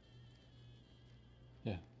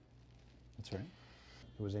 Yeah, that's right.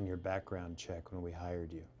 It was in your background check when we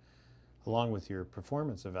hired you, along with your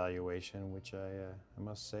performance evaluation, which I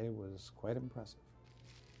must say was quite impressive.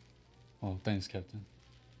 Oh, thanks, Captain.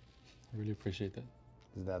 I really appreciate that.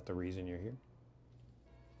 Is that the reason you're here?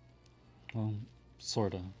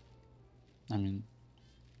 Sorta. I mean,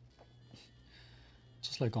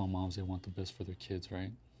 just like all moms, they want the best for their kids,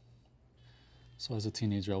 right? So as a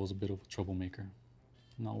teenager, I was a bit of a troublemaker.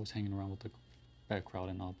 Not always hanging around with the bad crowd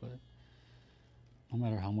and all, but no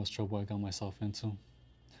matter how much trouble I got myself into,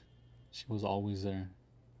 she was always there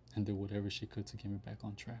and did whatever she could to get me back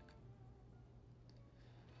on track.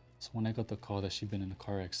 So when I got the call that she'd been in a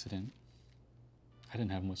car accident, I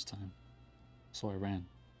didn't have much time, so I ran.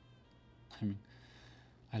 I mean,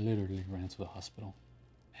 I literally ran to the hospital.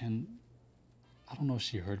 And I don't know if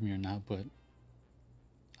she heard me or not, but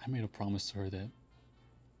I made a promise to her that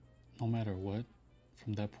no matter what,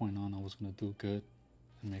 from that point on, I was gonna do good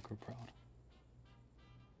and make her proud.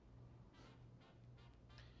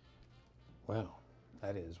 Well,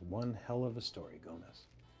 that is one hell of a story, Gomez.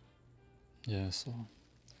 Yeah, so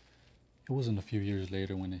it wasn't a few years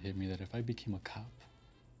later when it hit me that if I became a cop,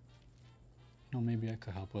 you know, maybe I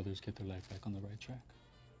could help others get their life back on the right track.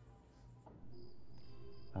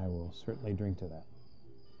 I will certainly drink to that.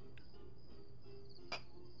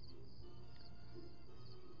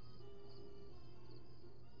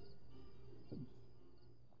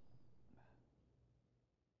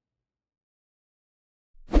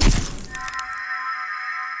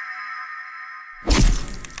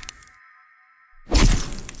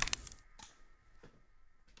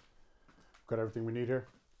 Got everything we need here?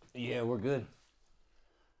 Yeah, we're good.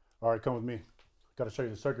 All right, come with me. Got to show you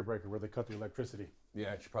the circuit breaker where they cut the electricity.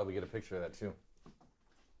 Yeah, I should probably get a picture of that too.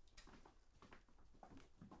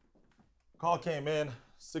 Call came in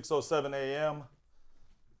 6:07 a.m.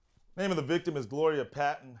 Name of the victim is Gloria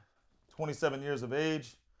Patton, 27 years of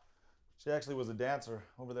age. She actually was a dancer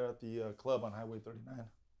over there at the club on Highway 39.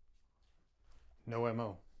 No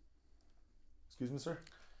MO. Excuse me, sir?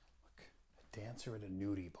 A dancer at a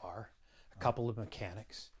nudie bar, a couple of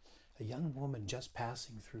mechanics, a young woman just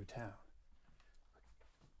passing through town.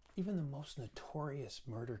 Even the most notorious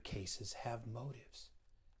murder cases have motives,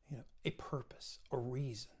 a purpose, a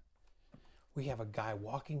reason. We have a guy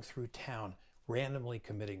walking through town randomly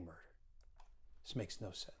committing murder. This makes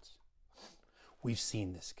no sense. We've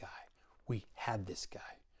seen this guy. We had this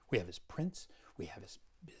guy. We have his prints, we have his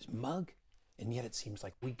mug, and yet it seems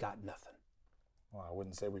like we got nothing. Well, I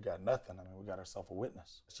wouldn't say we got nothing. I mean, we got ourselves a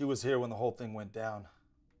witness. She was here when the whole thing went down.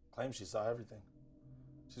 Claims she saw everything.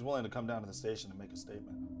 She's willing to come down to the station and make a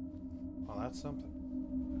statement. Well, that's something.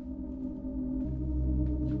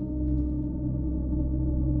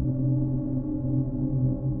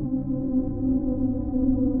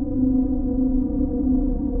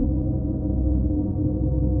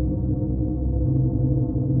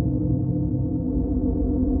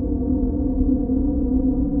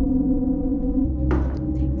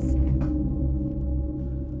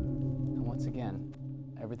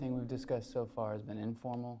 Discussed so far has been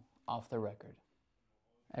informal, off the record.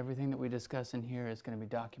 Everything that we discuss in here is going to be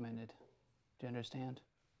documented. Do you understand?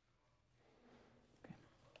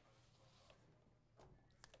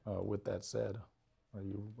 Okay. With that said, are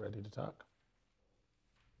you ready to talk?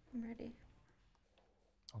 I'm ready.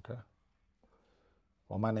 Okay.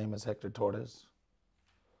 Well, my name is Hector Torres.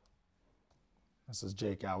 This is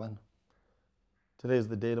Jake Allen. Today is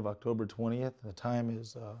the date of October 20th. The time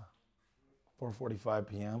is 4:45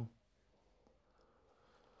 p.m.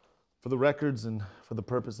 For the records and for the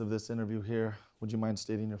purpose of this interview here, would you mind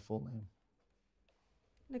stating your full name?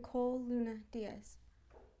 Nicole Luna Diaz.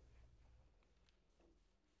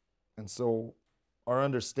 And so our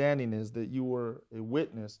understanding is that you were a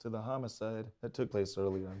witness to the homicide that took place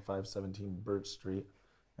earlier on 517 Birch Street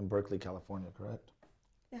in Berkeley, California, correct?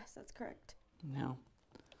 Yes, that's correct. Now,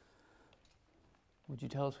 would you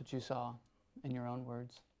tell us what you saw in your own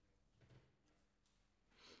words?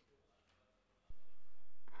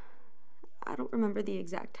 I don't remember the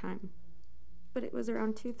exact time, but it was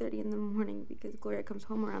around 2:30 in the morning because Gloria comes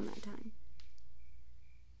home around that time.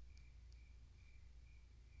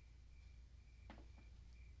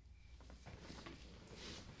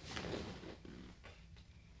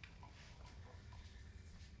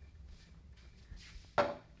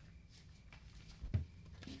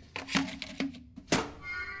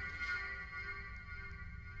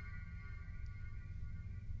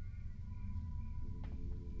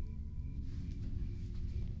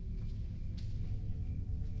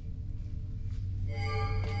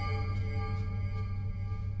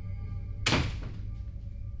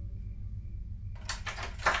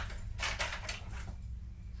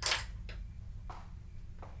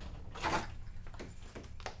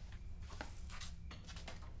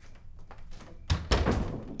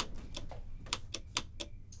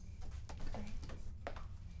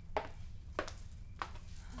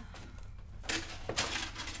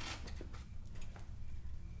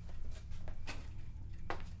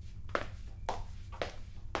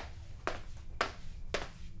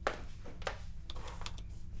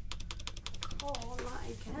 Oh, not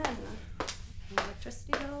again.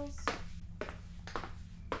 Electricity bills.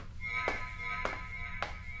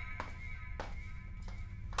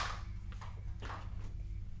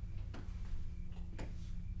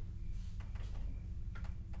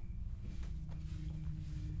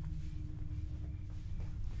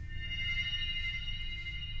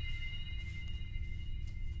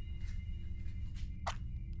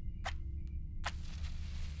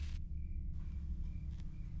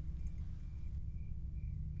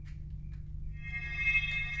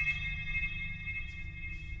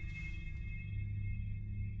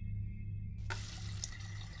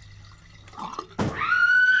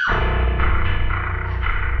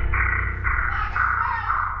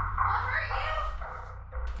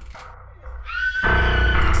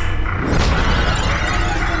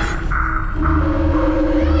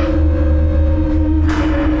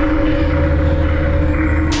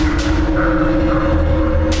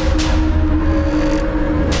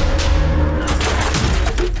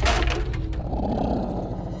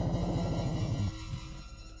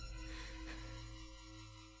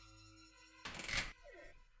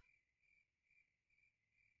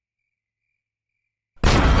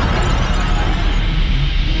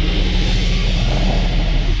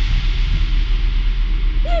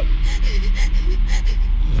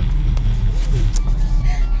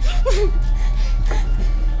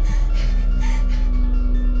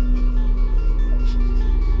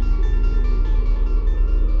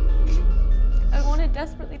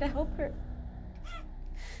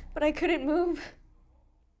 but I couldn't move.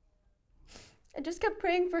 I just kept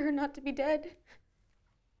praying for her not to be dead.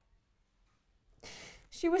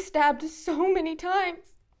 She was stabbed so many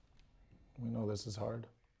times. We know this is hard.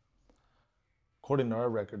 According to our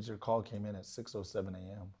records, your call came in at 6:07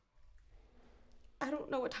 a.m. I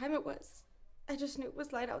don't know what time it was. I just knew it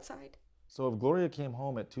was light outside. So if Gloria came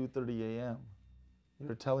home at 2:30 a.m.,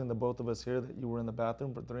 you're telling the both of us here that you were in the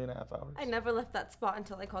bathroom for 3.5 hours? I never left that spot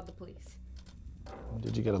until I called the police.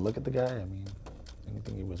 Did you get a look at the guy? I mean,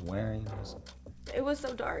 anything he was wearing? It was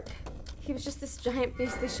so dark. He was just this giant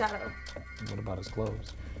faceless shadow. What about his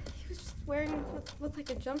clothes? He was just wearing what looked like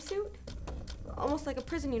a jumpsuit, almost like a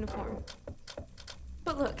prison uniform.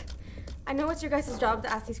 But look, I know it's your guys' job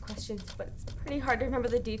to ask these questions, but it's pretty hard to remember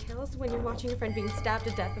the details when you're watching your friend being stabbed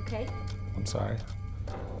to death, okay? I'm sorry.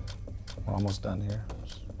 We're almost done here.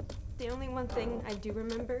 The only one thing I do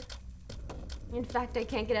remember, in fact I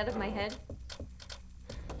can't get out of my head,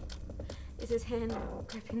 is his hand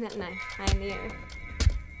gripping that knife high in the air,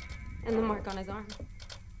 and the mark on his arm.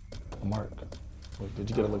 A mark? Wait, did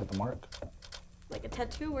you get a look at the mark? Like a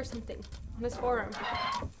tattoo or something on his forearm.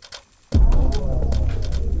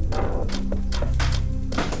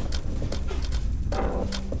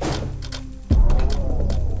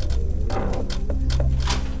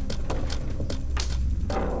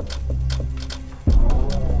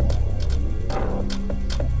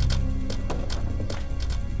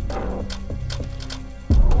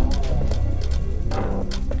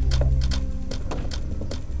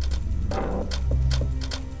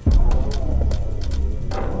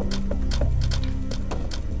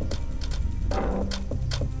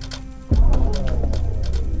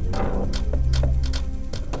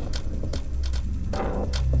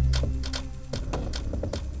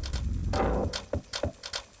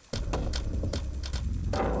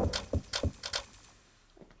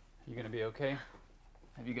 Okay?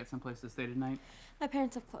 Have you got someplace to stay tonight? My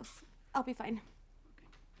parents live close. I'll be fine.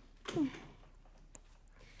 Is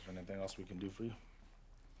there anything else we can do for you?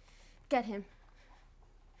 Get him.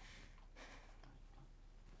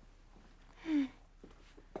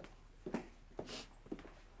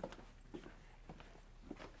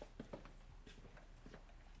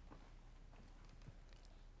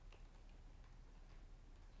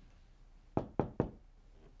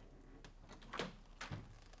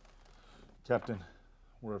 Captain,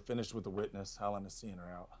 we're finished with the witness. Helen is seeing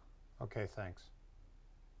her out. Okay, thanks.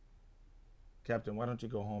 Captain, why don't you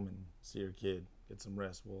go home and see your kid? Get some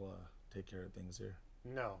rest. We'll take care of things here.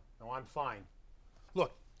 No, I'm fine.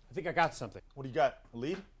 Look, I think I got something. What do you got? A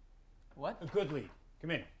lead? What? A good lead.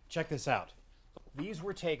 Come in. Check this out. These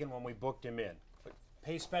were taken when we booked him in. But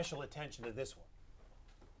pay special attention to this one.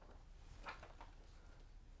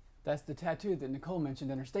 That's the tattoo that Nicole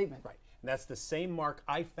mentioned in her statement. Right. And that's the same mark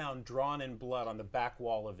I found drawn in blood on the back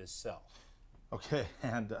wall of his cell. Okay,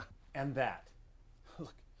 and that.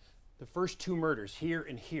 Look, the first two murders here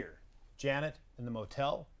and here. Janet in the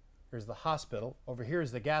motel. Here's the hospital. Over here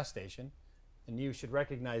is the gas station. And you should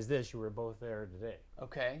recognize this. You were both there today.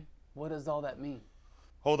 Okay. What does all that mean?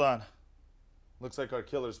 Hold on. Looks like our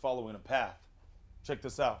killer's following a path. Check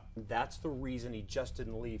this out. That's the reason he just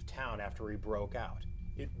didn't leave town after he broke out.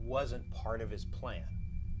 It wasn't part of his plan.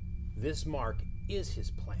 This mark is his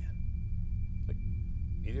plan. Like,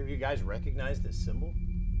 either of you guys recognize this symbol?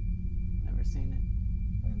 Never seen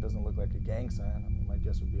it. I mean, it doesn't look like a gang sign. I mean, my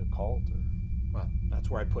guess would be a cult or... Well, that's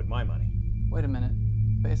where I put my money. Wait a minute.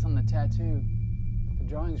 Based on the tattoo, the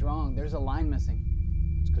drawing's wrong. There's a line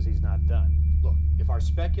missing. It's because he's not done. Look, if our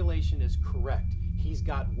speculation is correct, he's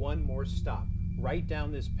got one more stop. Right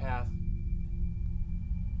down this path.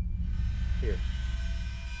 Here.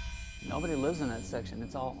 Nobody lives in that section.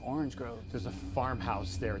 It's all orange groves. There's a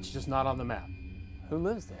farmhouse there. It's just not on the map. Who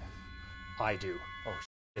lives there? I do. Oh,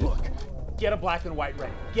 shit. Look. Get a black and white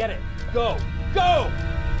ready. Get it. Go. Go!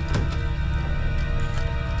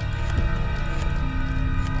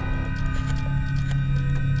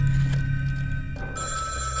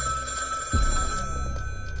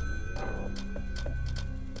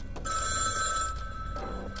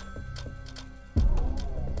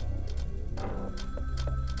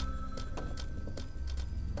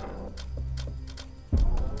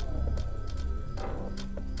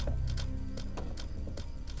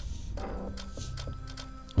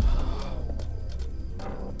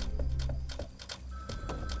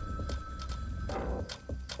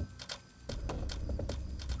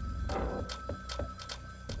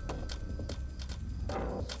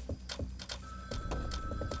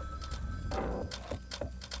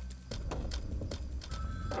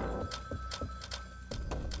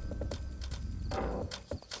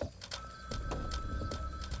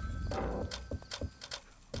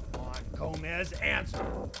 says answer.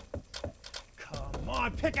 Come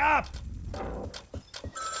on, pick up!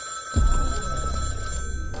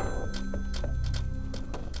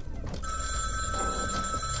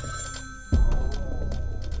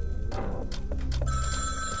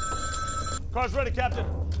 Car's ready, Captain.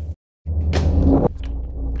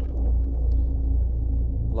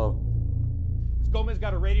 Hello. Has Gomez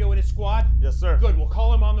got a radio in his squad? Yes, sir. Good, we'll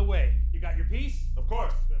call him on the way. You got your piece? Of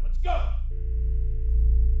course. Good, let's go!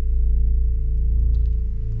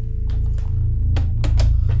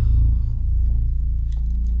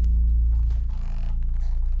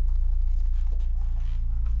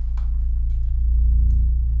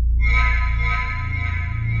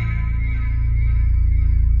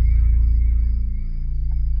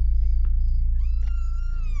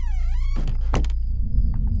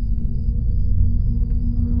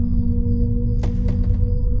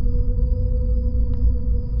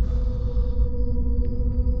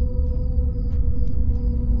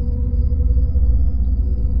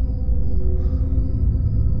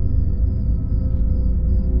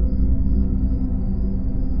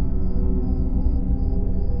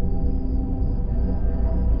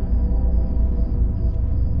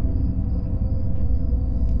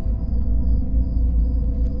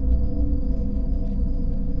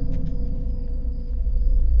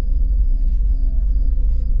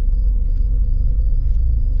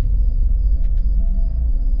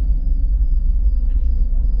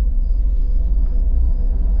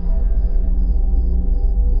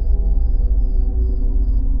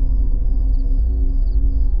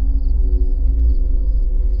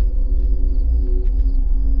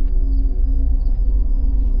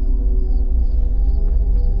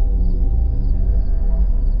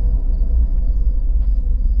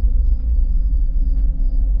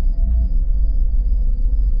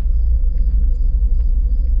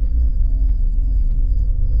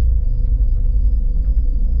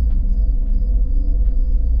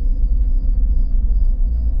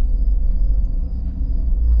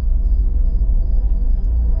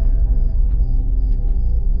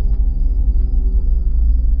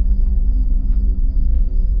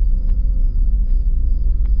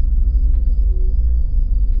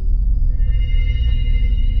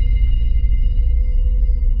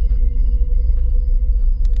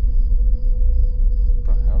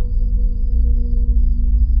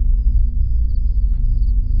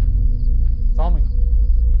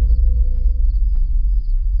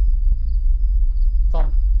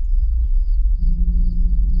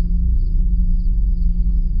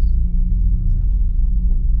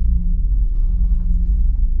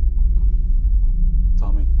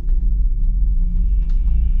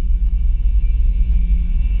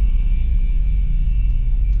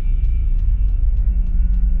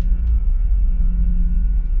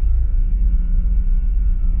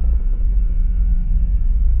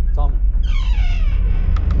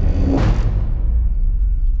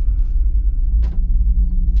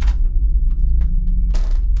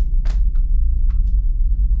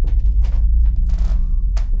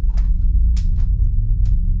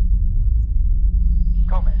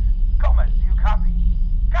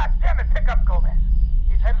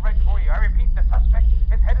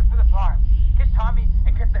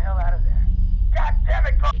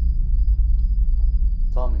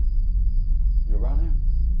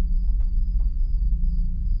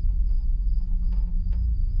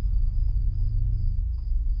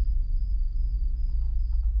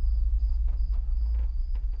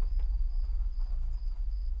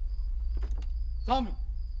 Tommy!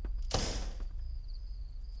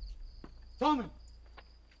 Tommy!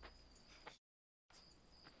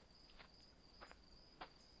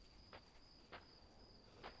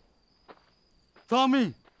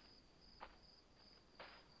 Tommy!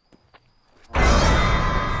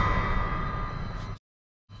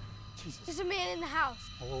 Jesus. There's a man in the house.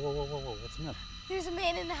 Whoa, what's the matter? There's a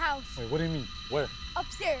man in the house. Wait, what do you mean? Where?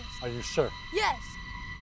 Upstairs. Are you sure? Yes.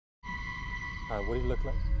 All right, what do you look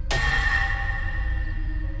like?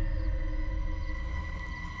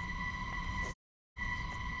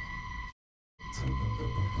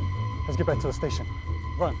 Let's get back to the station.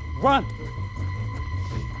 Run, run!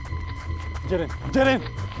 Get in, get in!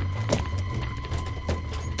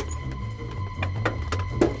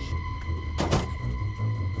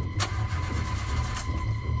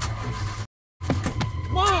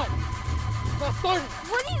 Come on! Stop starting!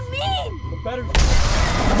 What do you mean? The battery.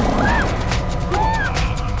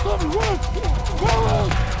 Tommy, run!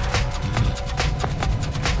 Run!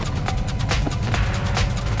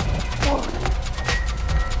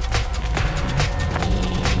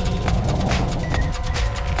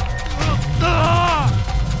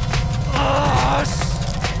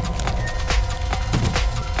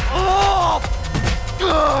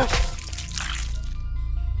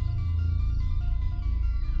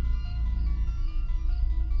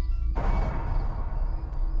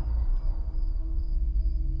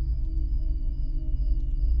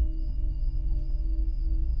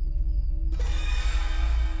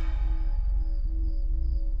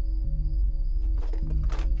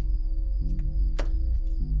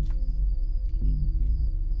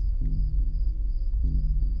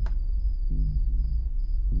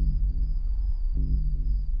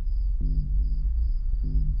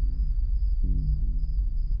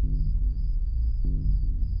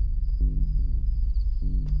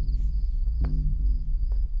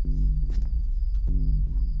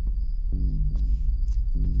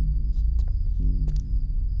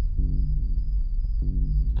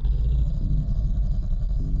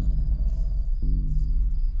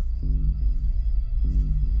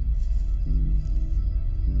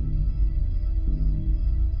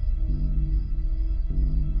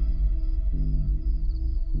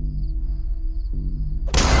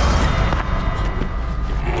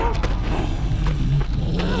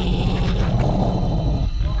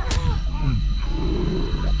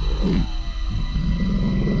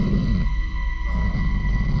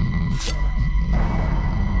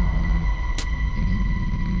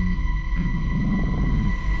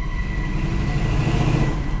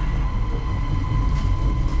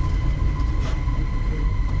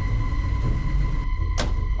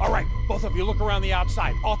 You look around the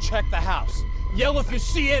outside. I'll check the house. Yell if you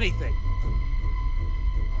see anything.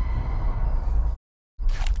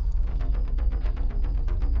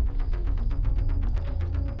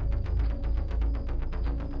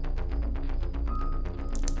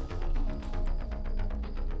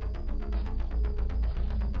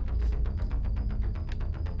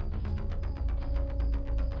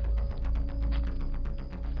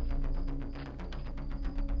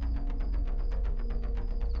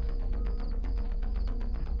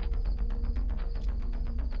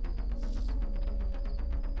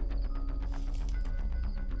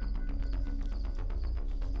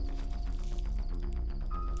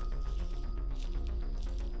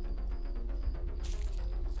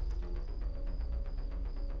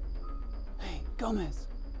 Gomez.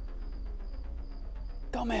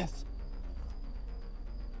 Gomez.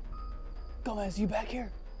 Gomez, you back here?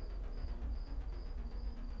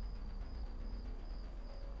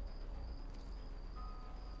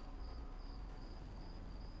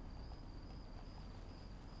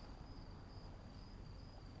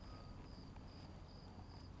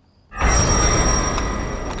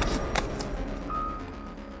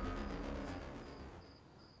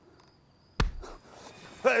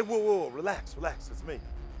 Hey, whoa, relax, it's me.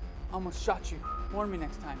 Almost shot you. Warn me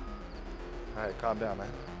next time. All right, calm down, man.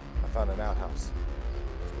 I found an outhouse.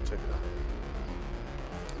 Let's go check it out.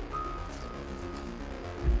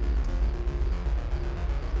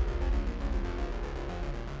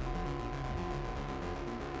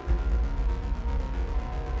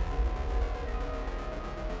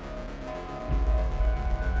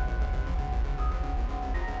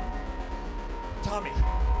 Tommy,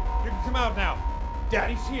 you can come out now.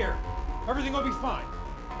 Daddy's here. Everything will be fine.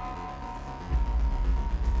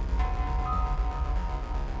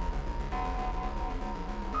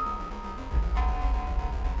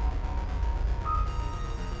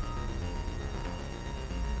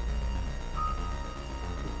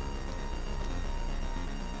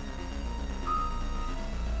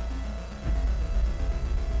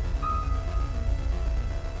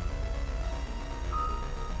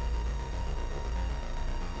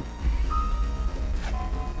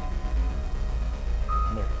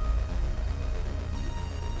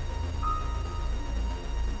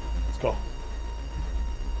 Go.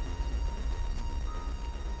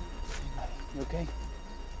 You okay?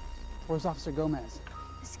 Where's Officer Gomez?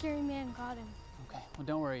 The scary man got him. Okay, well,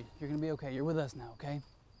 don't worry. You're gonna be okay. You're with us now, okay?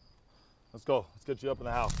 Let's go. Let's get you up in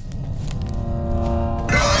the house.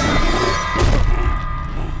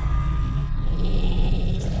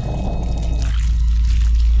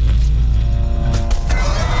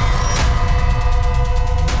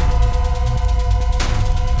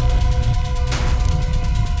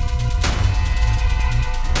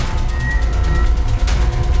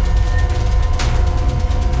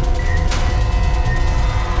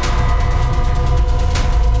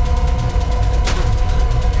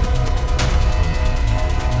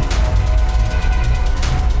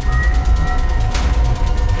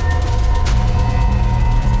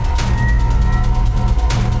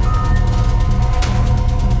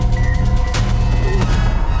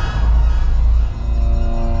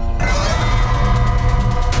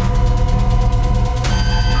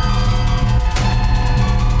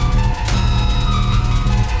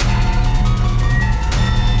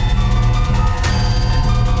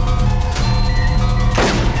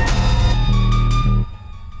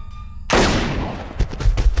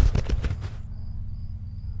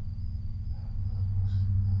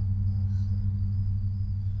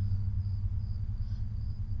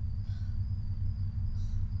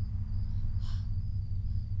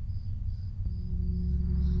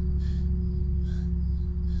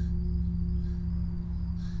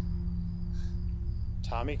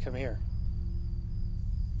 Tommy, come here.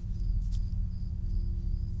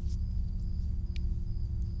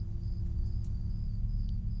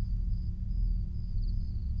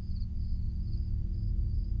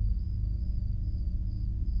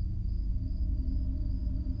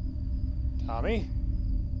 Tommy?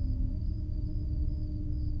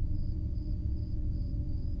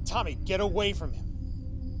 Tommy, get away from him.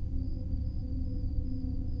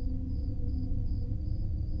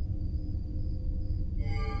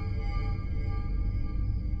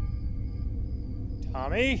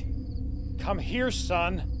 Tommy? Come here,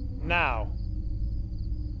 son. Now.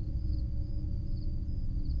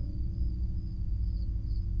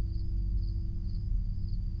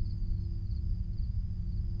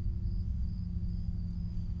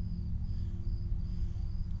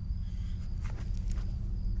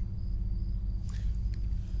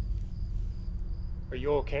 Are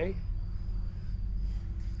you okay?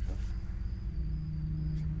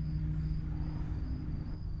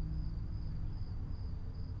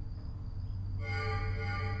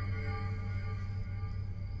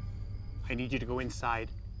 I need you to go inside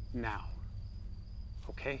now.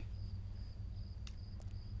 Okay?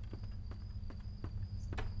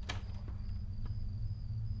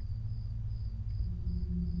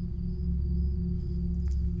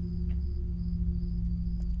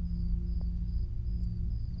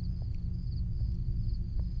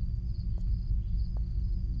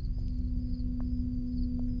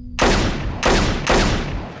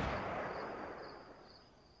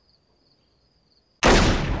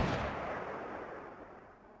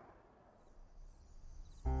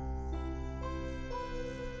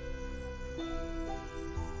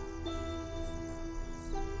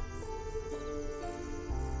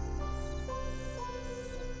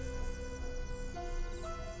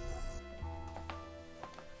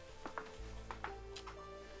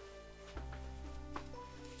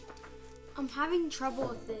 I'm having trouble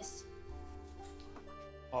with this.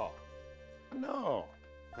 Oh, no.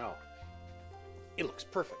 It looks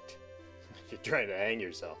perfect. You're trying to hang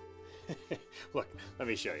yourself. Look, let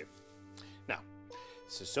me show you. Now,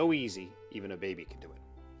 this is so easy, even a baby can do it.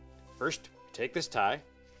 First, take this tie,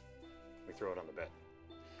 we throw it on the bed.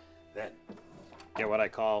 Then, get what I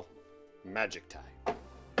call magic tie.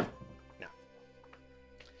 Now,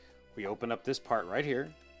 we open up this part right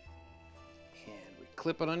here, and we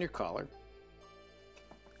clip it on your collar.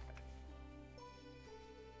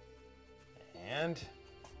 And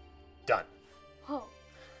done. Oh.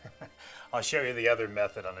 I'll show you the other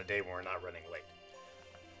method on a day when we're not running late.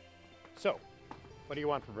 So, what do you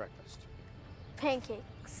want for breakfast?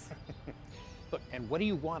 Pancakes. Look, and what do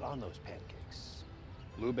you want on those pancakes?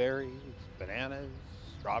 Blueberries, bananas,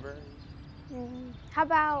 strawberries? How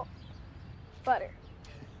about butter?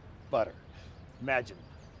 Butter. Imagine.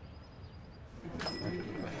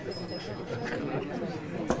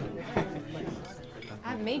 I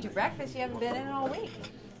haven't made you breakfast. You haven't been in all week.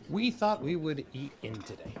 We thought we would eat in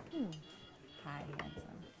today. Hi, handsome.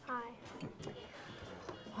 Hi.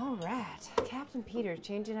 All right. Captain Peter's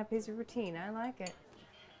changing up his routine. I like it.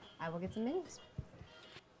 I will get some menus.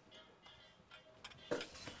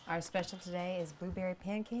 Our special today is blueberry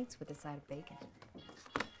pancakes with a side of bacon.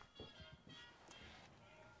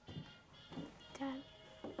 Dad,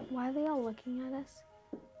 why are they all looking at us?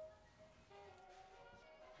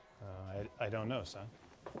 I don't know, son.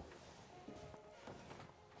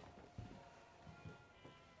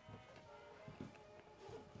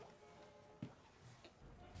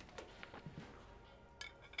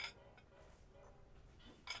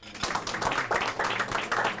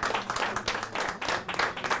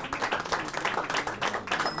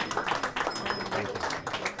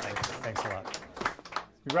 Thanks a lot.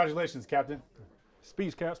 Congratulations, Captain.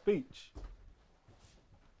 Speech, Cap, speech.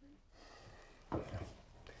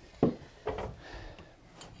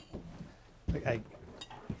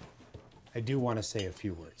 I do want to say a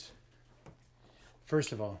few words.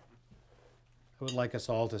 First of all, I would like us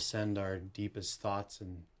all to send our deepest thoughts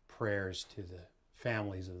and prayers to the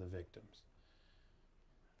families of the victims.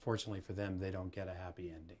 Fortunately for them, they don't get a happy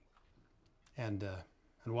ending. And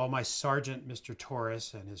while my sergeant, Mr.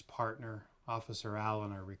 Torres, and his partner, Officer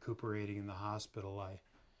Allen, are recuperating in the hospital, I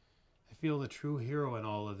feel the true hero in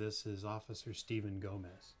all of this is Officer Stephen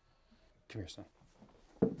Gomez. Come here, son.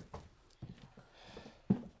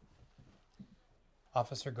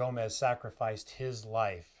 Officer Gomez sacrificed his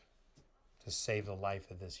life to save the life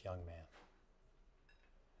of this young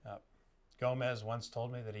man. Gomez once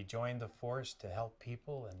told me that he joined the force to help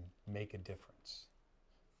people and make a difference.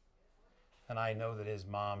 And I know that his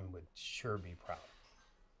mom would sure be proud.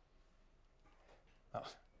 Oh,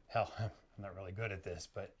 hell, I'm not really good at this,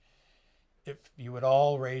 but if you would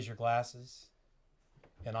all raise your glasses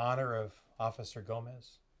in honor of Officer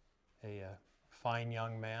Gomez, a fine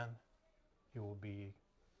young man, he will be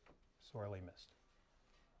sorely missed.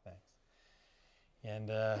 Thanks.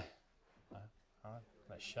 And I'm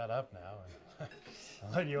gonna shut up now and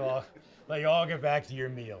let you all get back to your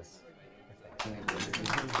meals.